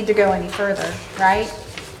 wouldn't need to go any further, right?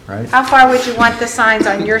 Right? How far would you want the signs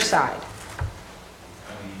on your side?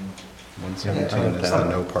 117 is the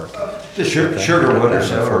no parking. The Sugarwood or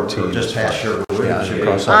so, or 14 just past Sugarwood. Yeah, should you be-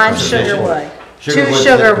 cross out On from the Sugarwood. To Sugarwood's It's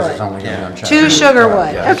Sugarwood. only going on To Chatham.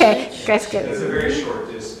 Sugarwood. Yes. Okay, you guys get it.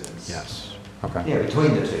 Yes. Okay. Yeah,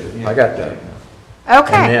 between the two. yeah. I got that.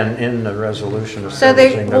 Okay, And then in the resolution so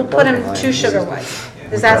establishing no we'll put parking them to lanes, Sugarwood. we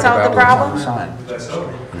Does that talk solve the about what's on problem?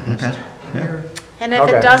 the sign. And if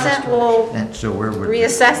Okay. it doesn't, we'll And so where would.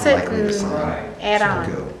 reassess it likely the and sign add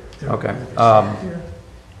on. go? Okay.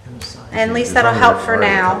 And at least There's that'll only help for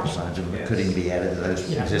already a now. couple signs that could even be added to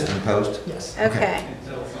those existing posts. Okay.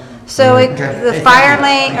 So the fire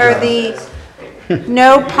lane, or the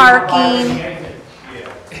no parking,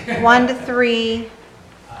 1 to 3.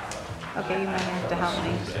 Okay, you might have to help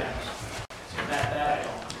me. Right.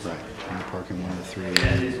 No parking 1 to 3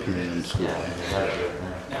 and school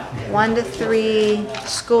day. 1 to 3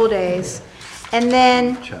 school days. And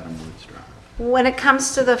then Chatham Woods Drive. when it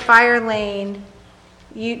comes to the fire lane,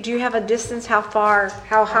 do you have a distance, how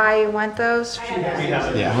high you want those?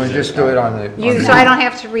 Yeah. We just do it on the. So I don't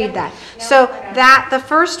have to read that. So the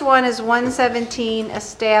first one is 117,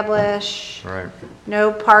 establish Right.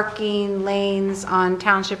 no parking lanes on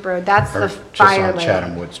Township Road. That's Or the just fire on lane.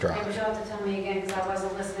 Chatham Woods Okay, Drive. but you'll have to tell me again, because I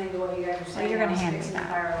wasn't listening to what you guys were saying. you're gonna I was hand me fixing the that.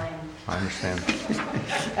 fire lane. I understand.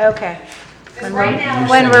 Okay. Because right now.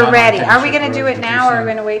 When saying we're on ready. Are we Township gonna do Road, it what now, you're or are we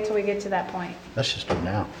saying? gonna wait till we get to that point? Let's just do it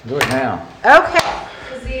now. Do it now. Okay,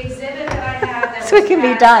 Because the exhibit that I have that was so it can be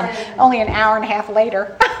passed done, in- only an hour and a half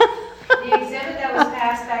later. The exhibit that was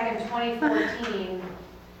passed back in 2014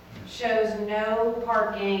 shows no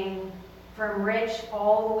parking from Rich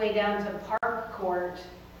all the way down to Park Court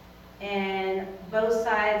and both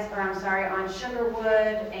sides, or I'm sorry, on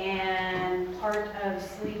Sugarwood and part of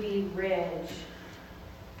Sleepy Ridge.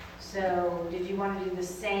 So did you want to do the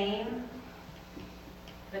same,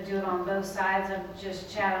 but do it on both sides of just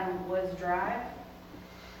Chatham Woods Drive?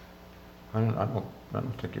 I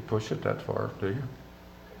don't think you push it that far, do you?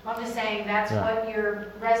 I'm just saying, that's Yeah. what your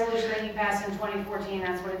resolution that you passed in 2014,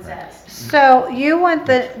 that's what it says. So you want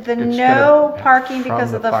the no parking from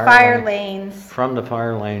because the of the fire fire lane. lanes. From the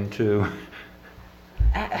fire lane to,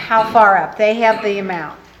 How far up? They have the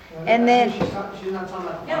amount. And then, She's not talking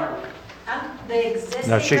about the fire lane. The existing.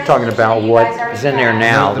 no, she's talking about resolution that you what guys already is in there passed.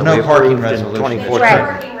 now The that no we parking approved in resolution. The 2014. Right.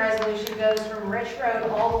 parking resolution goes from Rich Road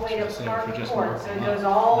all the way to Park Court, so it goes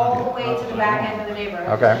all the way to the back end of the neighborhood.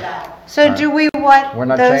 Okay. So do we want We're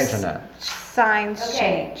not those changing that. signs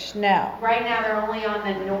Okay. changed? No. Right now, they're only on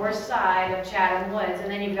the north side of Chatham Woods, and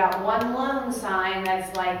then you've got one lone sign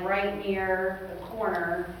that's like right near the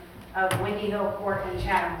corner of Windy Hill Court and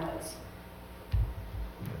Chatham Woods.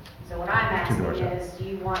 So what I'm asking is, do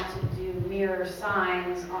you want to do mirror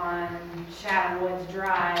signs on Chatham Woods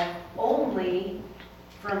Drive only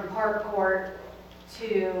from Park Court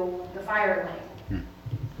to the fire lane?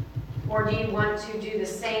 Or do you want to do the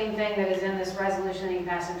same thing that is in this resolution that you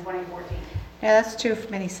passed in 2014? Yeah, that's too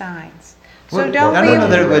many signs. So Well, don't I we? don't know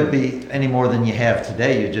that it would be any more than you have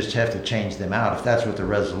today, you just have to change them out, if that's what the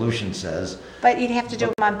resolution says. But you'd have to do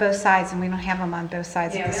them on both sides, and we don't have them on both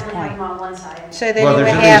sides Yeah, at we this only have point. them on one side. So then Well, you would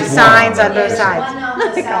there's at have least one signs on on both There's sides. one on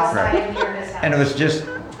the south side and near his house. And it was just,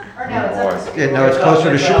 Or no, it's on the street. yeah, no, it's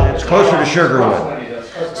closer to, it's closer to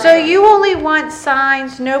Sugarwood. So you only want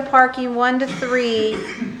signs, no parking 1 to 3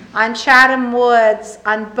 on Chatham Woods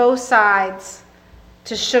on both sides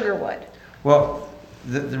to Sugarwood. Well,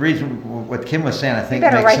 the reason, what Kim was saying, I think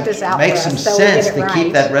better write makes this some, out makes for some us so we get sense it to right.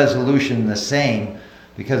 keep that resolution the same,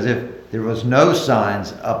 because if there was no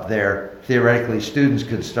signs up there, theoretically, students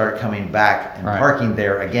could start coming back and Right. parking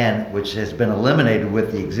there again, which has been eliminated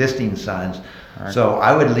with the existing signs. So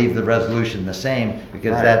I would leave the resolution the same,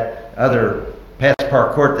 because Right. that other, past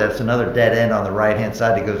Park Court, that's another dead end on the right-hand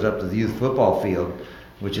side that goes up to the youth football field,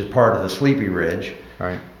 which is part of the Sleepy Ridge.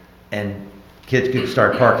 Right. And kids could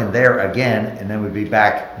start parking there again, and then we'd be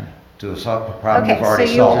back to a problem Okay, we've already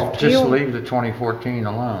so you- solved. Do Just you- leave the 2014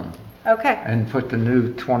 alone Okay. and put the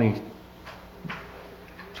new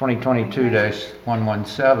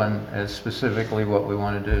 2022-117 as specifically what we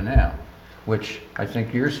want to do now, which I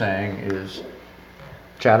think you're saying is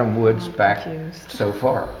Chatham Woods back so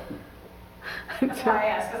far. That's why I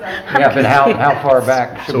asked, 'cause I- Yeah, but how far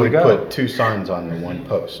back should So we we go? put 2 signs on the 1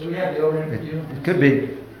 post. It could be,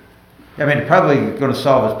 I mean, probably gonna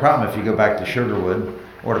solve this problem if you go back to Sugarwood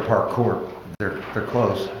or to Park Court. They're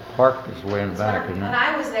close. Park is way in the back, isn't When it?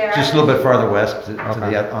 I was there. Just a little bit farther west to Okay.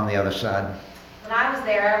 the, on the other side. When I was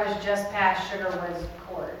there, I was just past Sugarwood's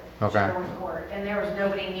Court. Okay. Sugarwood Court, and there was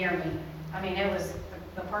nobody near me. I mean, it was,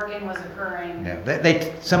 the parking was occurring. Yeah,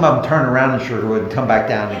 some of them turn around in Sugarwood and come back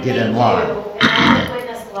down and get in line. And I've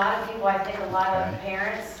witnessed a lot of people, I think a lot of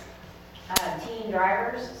parents, teen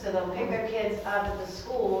drivers, so they'll pick their kids up at the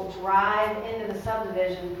school, drive into the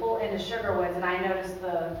subdivision, pull into Sugarwoods, and I noticed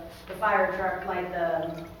the fire truck, like the,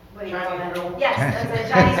 what do you call that? Yes, that's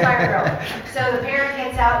a Chinese fire drill. So the parent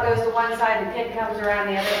gets out, goes to one side, the kid comes around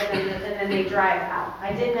the other, and then they drive out.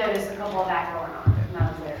 I did notice a couple of that going on when I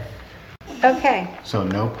was there. Okay. So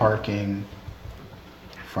no parking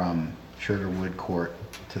from Sugarwood Court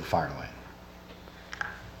to the fire lane.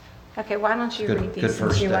 Okay, why don't you Good- read good these since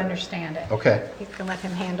first you step. understand it? Okay. You can let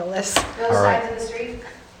him handle this. Those All right. sides of the street?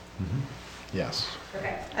 Yes.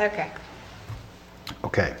 Okay. Okay.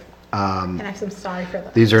 Okay. And I'm sorry for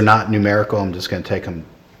that. These are not numerical, I'm just going to take them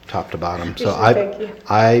top to bottom. So Thank you.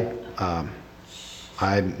 I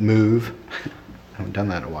move, I haven't done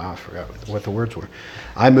that in a while, I forgot what the words were.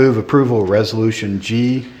 I move approval of Resolution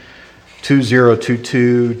G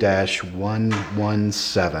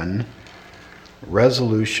 2022-117,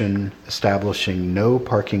 resolution establishing no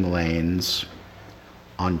parking lanes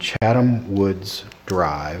on Chatham Woods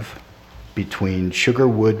Drive between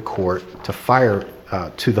Sugarwood Court to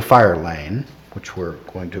the fire lane, which we're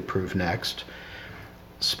going to approve next.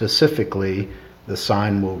 Specifically, the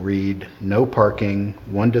sign will read, "No parking,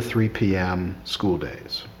 1 to 3 p.m. school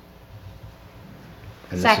days."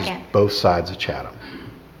 And this is Second. both sides of Chatham.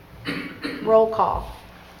 Roll call.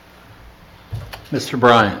 Mr.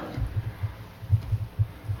 Bryant?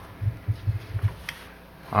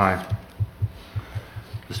 Aye.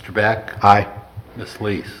 Mr. Beck? Aye. Ms.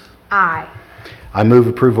 Lees? Aye. I move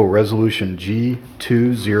approval Resolution G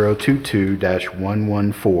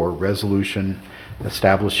 2022-114, resolution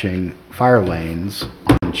establishing fire lanes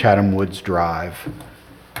on Chatham Woods Drive.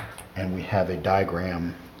 And we have a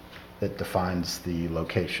diagram that defines the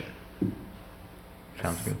location.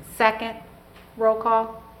 Sounds good. Second. Roll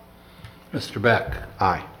call. Mr. Beck?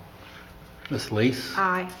 Aye. Ms. Lees?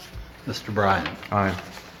 Aye. Mr. Bryant? Aye.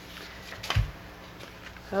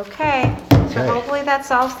 Okay, so Okay. hopefully that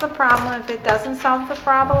solves the problem. If it doesn't solve the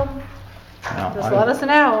problem, Now, just let us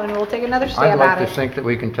know and we'll take another I'd stab like at to it. think that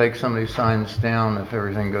we can take some of these signs down if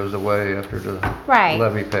everything goes away after the Right.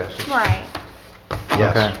 levy passes. Right.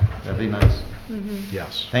 Yes. Okay. That'd be nice.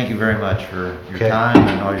 Yes. Thank you very much for your Okay. time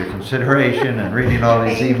and all your consideration and reading all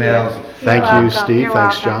these emails. Thank you, welcome. Steve. You're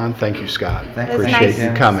Thanks, welcome. John. Thank you, Scott. Thank It was Appreciate nice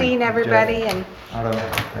you coming. seeing everybody and, I don't know.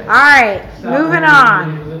 all right, moving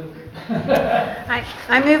on.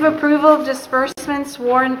 I move approval of disbursements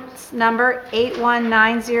warrants number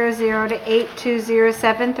 81900 to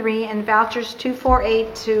 82073 and vouchers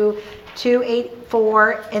 248 to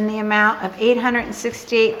 284 in the amount of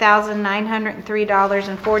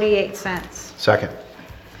 $868,903.48. Second.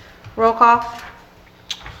 Roll call.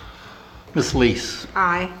 Ms. Lees.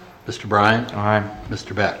 Aye. Mr. Bryan. Aye.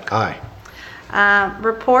 Mr. Beck. Aye.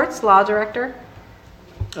 Reports, Law Director.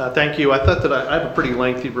 Thank you. I thought that I have a pretty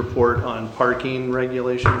lengthy report on parking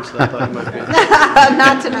regulations that I thought you might be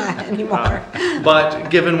Not tonight anymore. But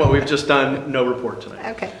given what we've just done, no report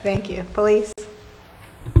tonight. Okay, thank you. Police.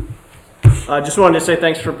 I just wanted to say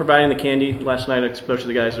thanks for providing the candy last night. I spoke to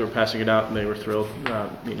the guys who were passing it out, and they were thrilled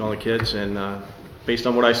meeting all the kids. And based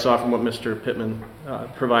on what I saw from what Mr. Pittman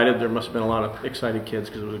provided, there must have been a lot of excited kids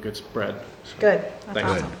because it was a good spread. So, Good. That's thanks.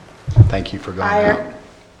 awesome. Thank you for going Fire.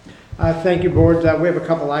 out. Thank you, board. We have a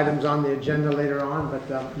couple items on the agenda later on, but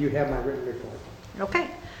you have my written report. Okay.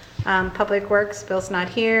 Public Works, Bill's not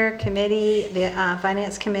here. Committee, the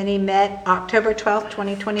Finance Committee met October 12th,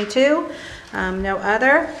 2022. No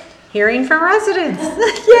other. Hearing from residents.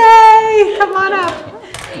 Yay! Come on up.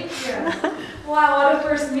 Thank you. Wow, what a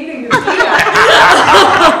first meeting to be at.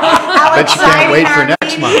 Bet you can't wait for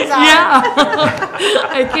next month. Yeah,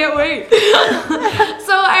 I can't wait.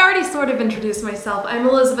 So I already sort of introduced myself. I'm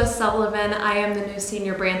Elizabeth Sullivan. I am the new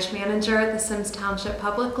senior branch manager at the Symmes Township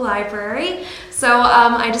Public Library. So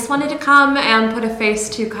I just wanted to come and put a face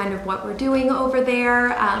to kind of what we're doing over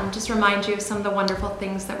there. Just remind you of some of the wonderful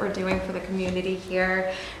things that we're doing for the community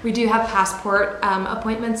here. We do have passport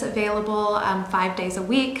appointments available 5 days a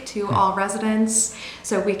week to all residents.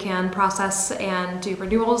 So we can process and do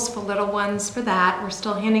renewals for little ones for that. We're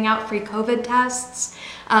still handing out free COVID tests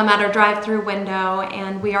at our drive-through window,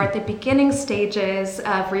 and we are at the beginning stages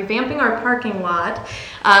of revamping our parking lot.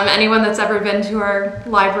 Anyone that's ever been to our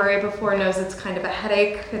library before knows it's kind of a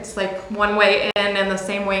headache. It's like one way in and the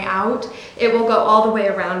same way out. It will go all the way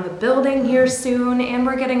around the building here soon, and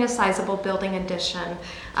we're getting a sizable building addition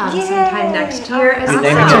sometime next year as You're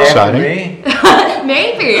That's naming it after exciting. me?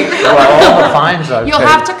 Maybe. Well, all the fines I've You'll paid.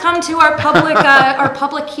 have to come to our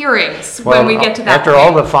public hearings when we get to that. After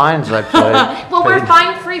all the fines I've paid. Well, we're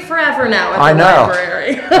fine-free forever now at the I know.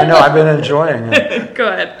 library. I know, I've been enjoying it.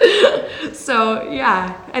 Good. So,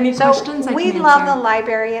 yeah. Any So questions I we can love answer? the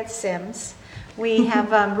library at Symmes. We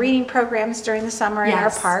have reading programs during the summer in our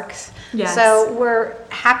Yes. parks. Yes. So we're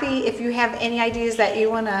happy if you have any ideas that you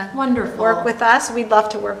want to work with us. We'd love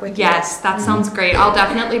to work with you. Yes, that sounds great. I'll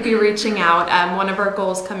definitely be reaching out. One of our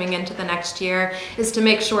goals coming into the next year is to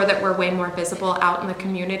make sure that we're way more visible out in the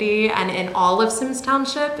community and in all of Symmes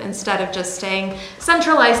Township instead of just staying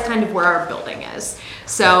centralized kind of where our building is.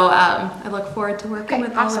 So I look forward to working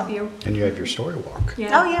with all of you. And you have your story walk.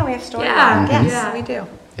 Yeah. Oh, yeah, we have story Yeah. walk. Yes, Yeah. we do.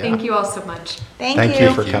 Thank you all so much. Thank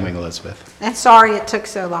you for coming, Elizabeth. And sorry it took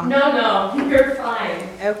so long. No, you're fine.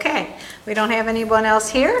 Okay, we don't have anyone else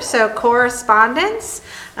here, so correspondence,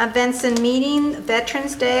 events and meeting,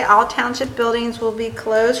 Veterans Day, all township buildings will be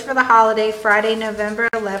closed for the holiday Friday, November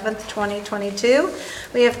 11th, 2022.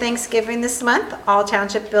 We have Thanksgiving this month, all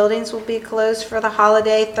township buildings will be closed for the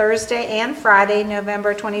holiday Thursday and Friday,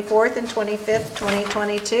 November 24th and 25th,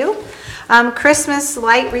 2022. Christmas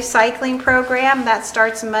light recycling program, that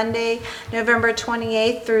starts Monday, November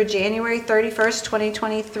 28th through January 31st,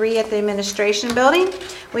 2023 at the administration building.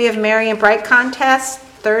 We have Merry and Bright contest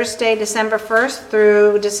Thursday, December 1st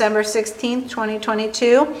through December 16th,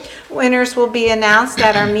 2022. Winners will be announced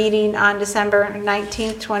at our meeting on December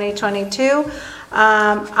 19th, 2022.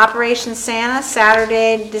 Operation Santa,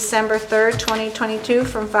 Saturday, December 3rd, 2022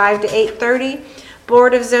 from 5 to 8:30.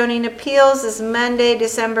 Board of Zoning Appeals is Monday,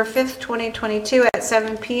 December 5th, 2022 at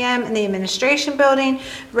 7 p.m. in the Administration Building.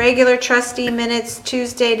 Regular trustee minutes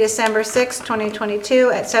Tuesday, December 6th,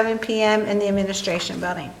 2022 at 7 p.m. in the Administration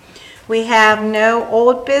Building. We have no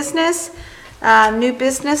old business. New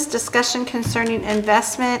business, discussion concerning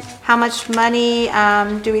investment. How much money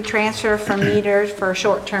do we transfer from meters for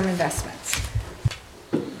short-term investments?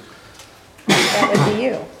 That would be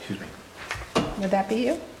you. Excuse me. Would that be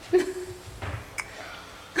you?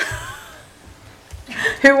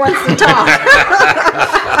 Who wants to talk?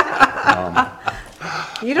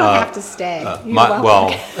 You don't have to stay. You're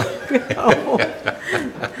welcome. No.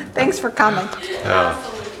 Thanks for coming.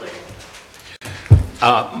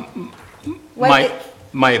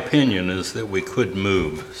 My opinion is that we could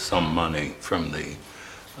move some money from the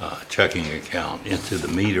checking account into the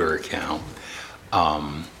meter account.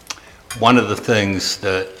 One of the things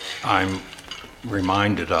that I'm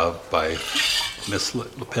reminded of by Ms.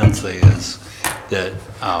 LaPense is that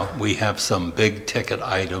we have some big ticket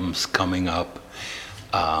items coming up,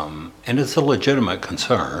 and it's a legitimate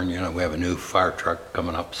concern. You know, we have a new fire truck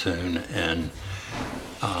coming up soon, and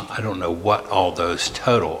I don't know what all those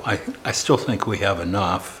total. I still think we have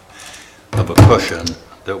enough of a cushion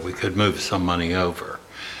that we could move some money over,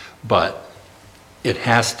 but it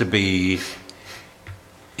has to be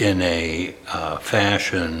in a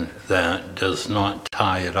fashion that does not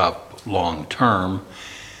tie it up long term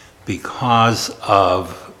because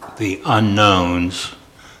of the unknowns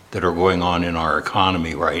that are going on in our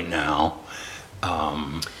economy right now.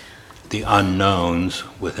 The unknowns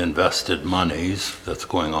with invested monies that's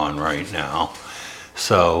going on right now.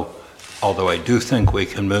 So although I do think we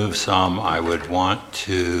can move some, I would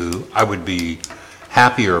be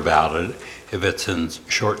happier about it if it's in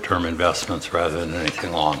short-term investments rather than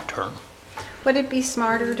anything long-term. Would it be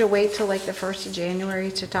smarter to wait till like the 1st of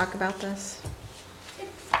January to talk about this? It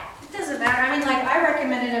doesn't matter. I mean, like, I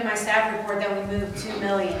recommended in my staff report that we move 2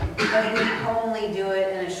 million, but we only do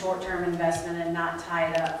it in a short-term investment and not tie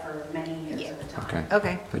it up for many years at a time.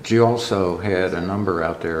 Okay. But you also had a number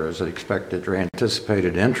out there as expected or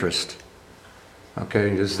anticipated interest.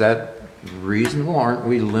 Okay, is that reasonable? Aren't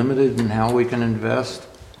we limited in how we can invest?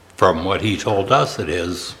 From what he told us, it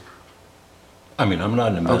is. I mean, I'm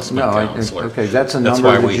not an investment counselor. Okay, that's a That's number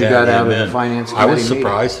why that we you had got out him of the in. finance I was committee meeting.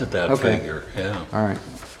 surprised at that Okay. figure, yeah. All right.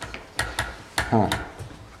 Huh.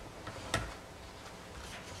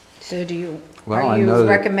 So do you, Well, are I you know that-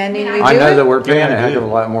 recommending we do it? I know that we're paying a heck of a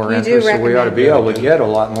lot more You do interest, so we ought to be recommend. able to get a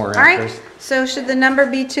lot more All right, interest. so should the number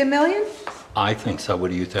be 2 million? I think so.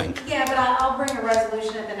 What do you think? Yeah, but I'll bring a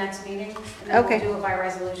resolution at the next meeting, and then Okay. we'll do it by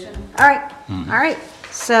resolution. All right, all right,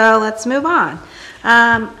 so let's move on.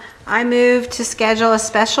 I move to schedule a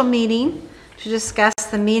special meeting to discuss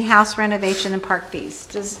the meat house renovation and park fees.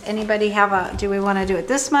 Does anybody have do we want to do it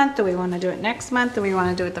this month? Do we want to do it next month? Do we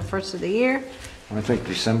want to do it the first of the year? I think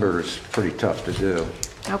December is pretty tough to do.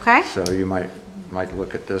 Okay, So you might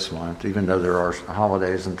look at this month, even though there are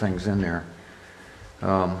holidays and things in there.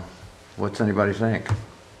 What's anybody think?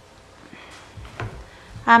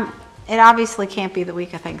 it obviously can't be the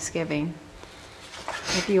week of Thanksgiving,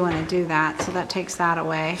 if you want to do that, so that takes that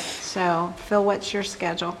away. So, Phil, what's your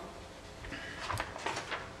schedule?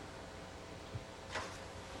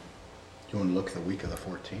 You want to look at the week of the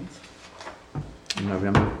 14th? In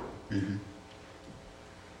November? Mm-hmm.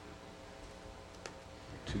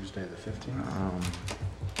 Tuesday the 15th?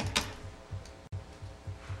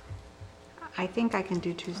 I think I can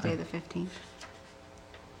do Tuesday the 15th.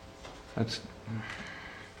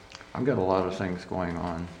 I've got a lot of things going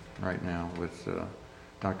on right now with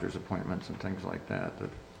doctor's appointments and things like that.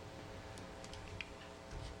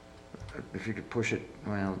 If you could push it,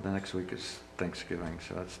 well, the next week is Thanksgiving,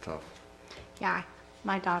 so that's tough. Yeah,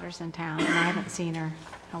 my daughter's in town, and I haven't seen her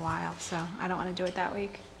in a while, so I don't want to do it that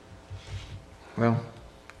week. Well,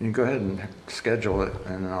 you can go ahead and schedule it,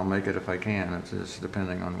 and then I'll make it if I can. It's just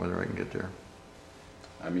depending on whether I can get there.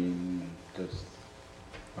 I mean,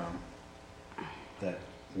 that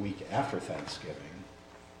week after Thanksgiving,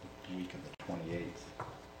 the week of the 28th.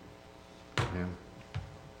 Yeah.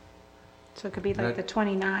 So it could be like the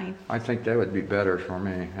 29th. I think that would be better for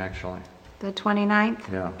me, actually. The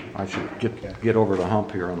 29th? Yeah, I should get over the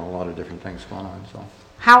hump here on a lot of different things going on, so.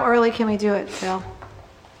 How early can we do it, Phil?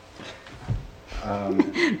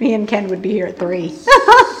 Me and Ken would be here at 3.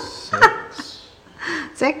 6.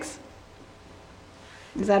 6?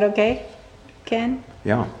 Is that okay, Ken?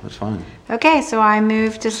 Yeah, that's fine. Okay, so I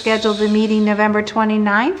move to schedule the meeting November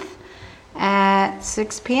 29th at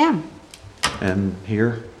 6 p.m. And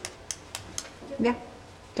here? Yeah.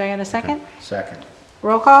 Do I get a second? Second.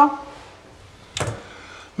 Roll call?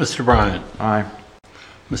 Mr. Bryant? Aye.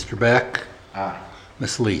 Mr. Beck? Aye.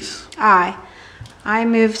 Ms. Lees? Aye. I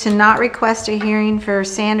move to not request a hearing for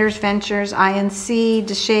Sanders Ventures INC,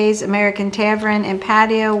 Deshays American Tavern and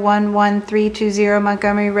Patio, 11320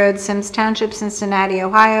 Montgomery Road, Symmes Township, Cincinnati,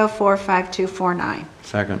 Ohio, 45249.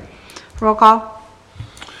 Second. Roll call?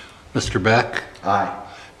 Mr. Beck? Aye.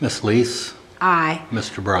 Ms. Lees? Aye.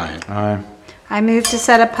 Mr. Bryant? Aye. I move to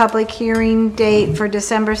set a public hearing date for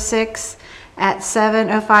December 6th at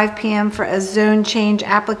 7:05 p.m. for a zone change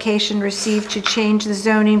application received to change the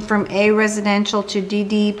zoning from A residential to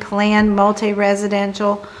DD planned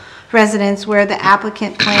multi-residential residence where the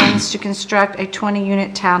applicant plans to construct a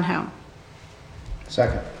 20-unit townhome.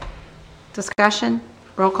 Second. Discussion?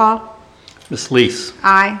 Roll call? Ms. Lees?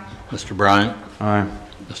 Aye. Mr. Bryant? Aye.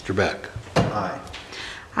 Mr. Beck? Aye.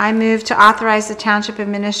 I move to authorize the township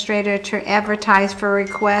administrator to advertise for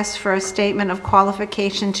requests for a statement of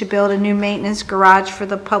qualification to build a new maintenance garage for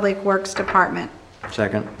the Public Works Department.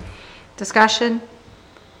 Second. Discussion?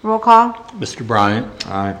 Roll call? Mr. Bryant?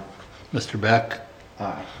 Aye. Mr. Beck?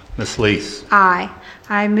 Aye. Ms. Lees? Aye.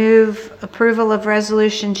 I move approval of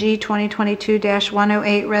Resolution G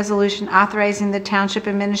 2022-108, resolution authorizing the township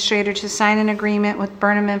administrator to sign an agreement with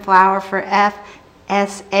Burnham and Flower for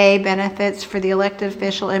FSA benefits for the elected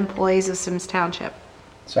official employees of Symmes Township.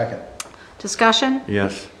 Second. Discussion?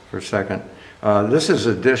 Yes, for a second. This is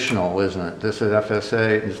additional, isn't it? This is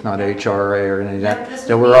FSA, it's not HRA or anything No, this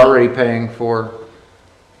that would we're be- already paying for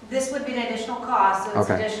This would be an additional cost, so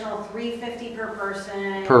it's Okay. additional $350 per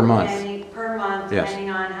person. Per month. Per month, Yes.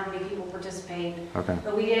 depending on how many people participate. Okay.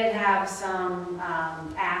 But we did have some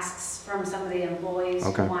asks from some of the employees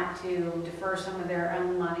Okay. who want to defer some of their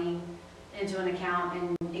own money into an account,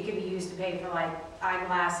 and it could be used to pay for like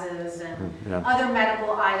eyeglasses and Yeah. other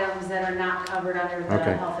medical items that are not covered under the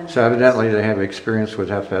Okay, health insurance. so evidently they have experience with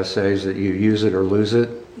FSAs that you use it or lose it?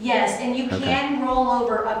 Yes, and you Okay. can roll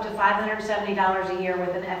over up to $570 a year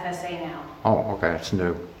with an FSA now. Oh, okay, it's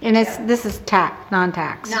new. And this is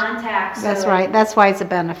non-tax. Non-tax. That's so- right. That's why it's a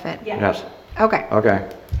benefit. Yeah. Yes, Okay. okay.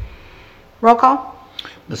 Roll call?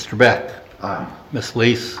 Mr. Beck? Aye. Ms.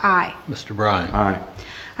 Lees? Aye. Mr. Bryant? Aye.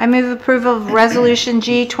 I move approval of Resolution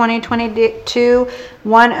G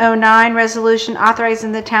 2022-109, resolution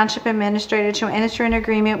authorizing the township administrator to enter an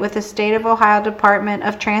agreement with the State of Ohio Department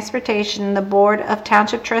of Transportation and the Board of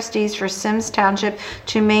Township Trustees for Symmes Township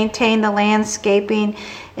to maintain the landscaping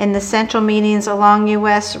in the central medians along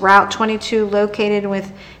US Route 22 located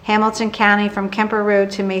with Hamilton County from Kemper Road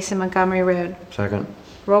to Mason Montgomery Road. Second.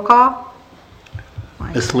 Roll call?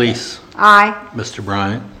 Ms. Lees? Aye. Mr.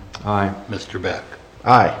 Bryant? Aye. Mr. Beck?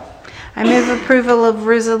 Aye. I move approval of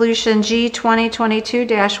Resolution G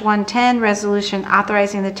 2022-110, resolution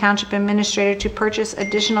authorizing the township administrator to purchase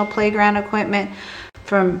additional playground equipment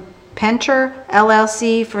from Pencher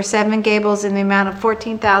LLC for 7 Gables in the amount of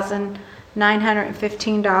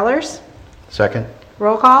 $14,915. Second.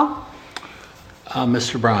 Roll call?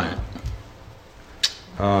 Mr. Bryant?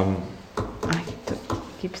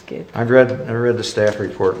 Keeps good. I read the staff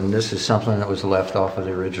report, and this is something that was left off of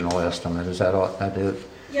the original estimate. Is that all, that it?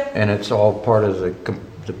 Yep. And it's all part of the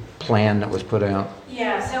plan that was put out?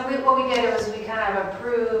 Yeah, so what we did was we kind of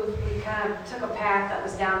took a path that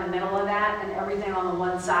was down the middle of that and everything on the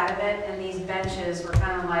one side of it, and these benches were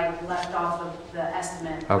kind of like left off of the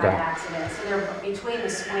estimate by Okay. accident. So they're between the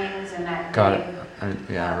swings and that Got big, it.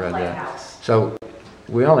 Yeah, I read that. playhouse. So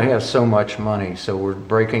we only have so much money, so we're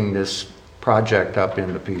breaking this project up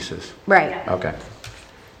into pieces. Right. Okay.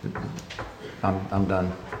 I'm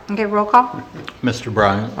done. Okay, roll call? Mr.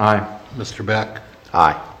 Bryant? Aye. Mr. Beck?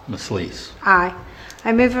 Aye. Ms. Lees? Aye.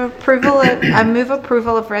 I move approval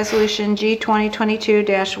of Resolution G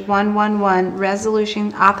 2022-111,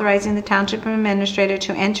 resolution authorizing the township administrator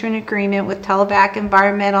to enter an agreement with Televac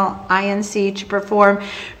Environmental Inc. to perform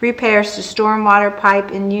repairs to stormwater pipe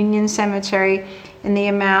in Union Cemetery in the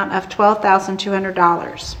amount of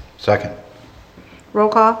 $12,200. Second. Roll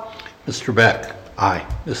call? Mr. Beck? Aye.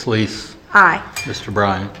 Ms. Lees? Aye. Mr.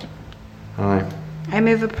 Bryant? Aye. I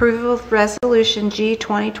move approval of Resolution G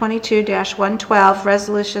 2022-112,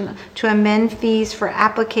 resolution to amend fees for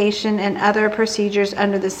application and other procedures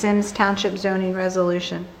under the Symmes Township zoning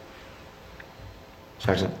resolution.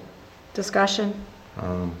 Second. Discussion?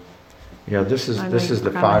 Yeah, this is I the mean,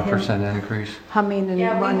 5% increase. Humming and Yeah,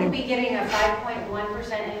 we will wondering. be getting a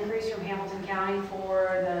 5.1% increase from Hamilton County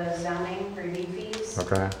for the zoning review fees.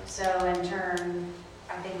 Okay. So in turn,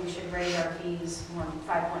 I think we should raise our fees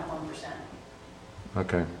 5.1%.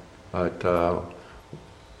 Okay. But are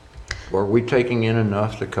we taking in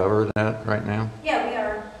enough to cover that right now? Yeah, we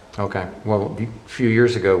are. Okay. Well, a few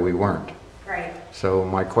years ago, we weren't. Right. So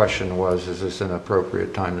my question was, is this an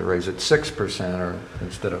appropriate time to raise it 6% or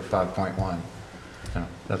instead of 5.1? No,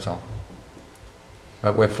 that's all.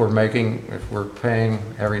 But if we're paying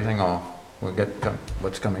everything off, we'll get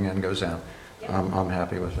what's coming in goes out. I'm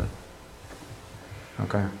happy with it.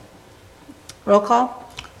 Okay. Roll call?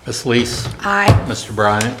 Ms. Lees? Aye. Mr.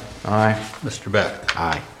 Bryant? Aye. Mr. Beck?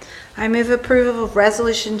 Aye. I move approval of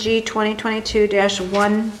Resolution G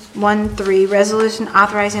 2022-113, resolution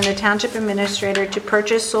authorizing the township administrator to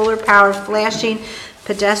purchase solar-powered flashing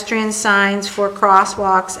pedestrian signs for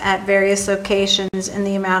crosswalks at various locations in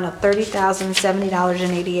the amount of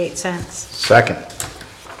 $30,070.88. Second.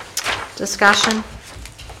 Discussion?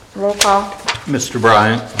 Roll call? Mr.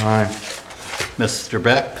 Bryant? Aye. Mr.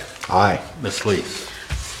 Beck? Aye. Ms. Lees?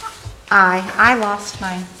 Aye. I lost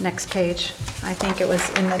my next page. I think it was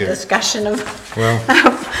in the Here. discussion of, Well,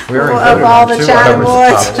 of we already of voted all on the two. Chatham That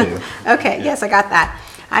was the boards. top Okay, yes, I got that.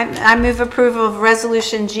 I move approval of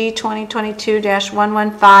Resolution G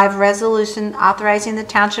 2022-115, resolution authorizing the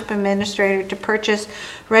township administrator to purchase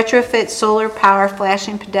retrofit solar power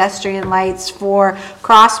flashing pedestrian lights for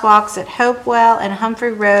crosswalks at Hopewell and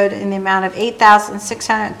Humphrey Road in the amount of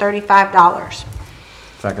 $8,635.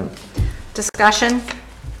 Second. Discussion?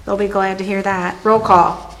 They'll be glad to hear that. Roll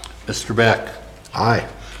call. Mr. Beck? Aye.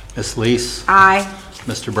 Ms. Lees? Aye.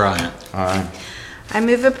 Mr. Bryant? Aye. I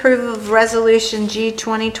move approval of Resolution G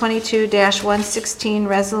 2022-116,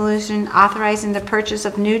 resolution authorizing the purchase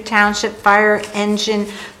of new township fire engine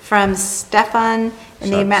from Stefan in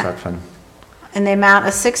the amount of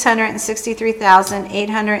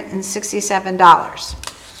 $663,867.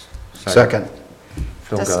 Second.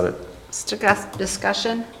 Phil got it.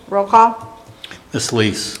 Discussion? Roll call? Ms.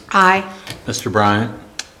 Lees? Aye. Mr. Bryant?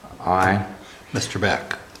 Aye. Mr.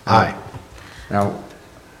 Beck? Aye. Now,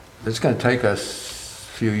 it's going to take us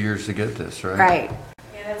a few years to get this, right? Right.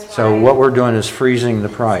 So what we're doing is freezing the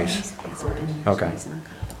price. Okay.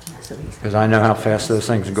 Because I know how fast those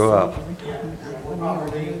things go up. We're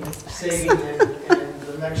probably saving in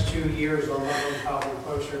the next 2 years on level probably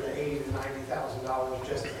closer to $80,000 to $90,000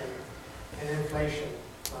 just in inflation,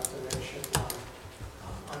 not to mention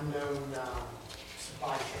unknown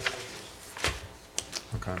supply chain issues.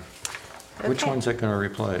 Okay. Which one's it going to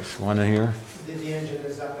replace? One in here? The engine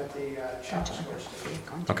is up at the Chapel Square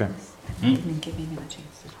Station. Okay.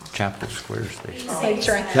 Chapel Square Station. Thank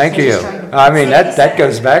Thank you. I mean, that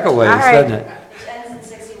goes back a ways, doesn't it? It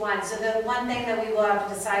ends in 61, so the one thing that we will have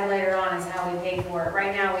to decide later on is how we pay for it.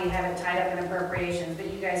 Right now, we have it tied up in appropriations, but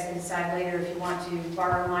you guys can decide later if you want to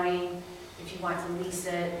borrow money, if you want to lease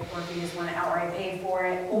it, or if you just want to outright pay for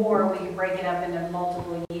it, or we can break it up into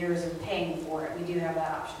multiple years of paying for it. We do have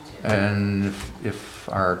that option too. And if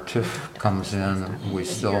our TIF comes in, we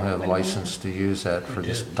still have license to use that for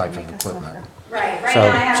this type of equipment. Right, right now I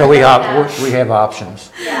have. So we have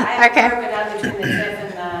options. Yeah, I have broken up between the TIF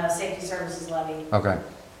and the safety services levy. Okay.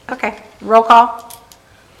 Okay. Roll call?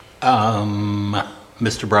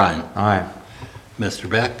 Mr. Bryant? Aye. Mr.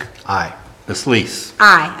 Beck? Aye. Ms. Lees?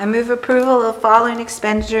 Aye. I move approval of following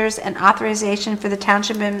expenditures and authorization for the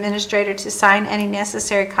township administrator to sign any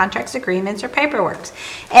necessary contracts, agreements, or paperwork.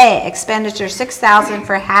 A, expenditure $6,000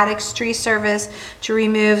 for Haddock's Tree Service to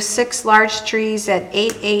remove 6 large trees at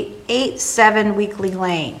 8887 Weekly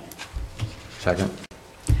Lane. Second.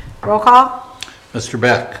 Roll call? Mr.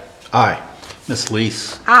 Beck? Aye. Ms.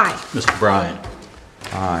 Lees? Aye. Mr. Bryant?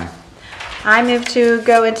 Aye. I move to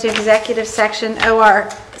go into executive session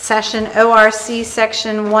ORC section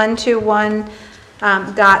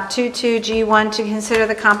 121.22G1 to consider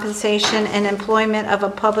the compensation and employment of a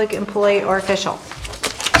public employee or official.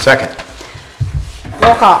 Second.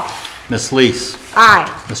 Roll call. Ms. Lees? Aye.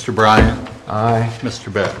 Mr. Bryant? Aye.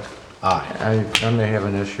 Mr. Beck? Aye. I may have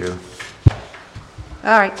an issue.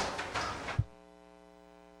 All right.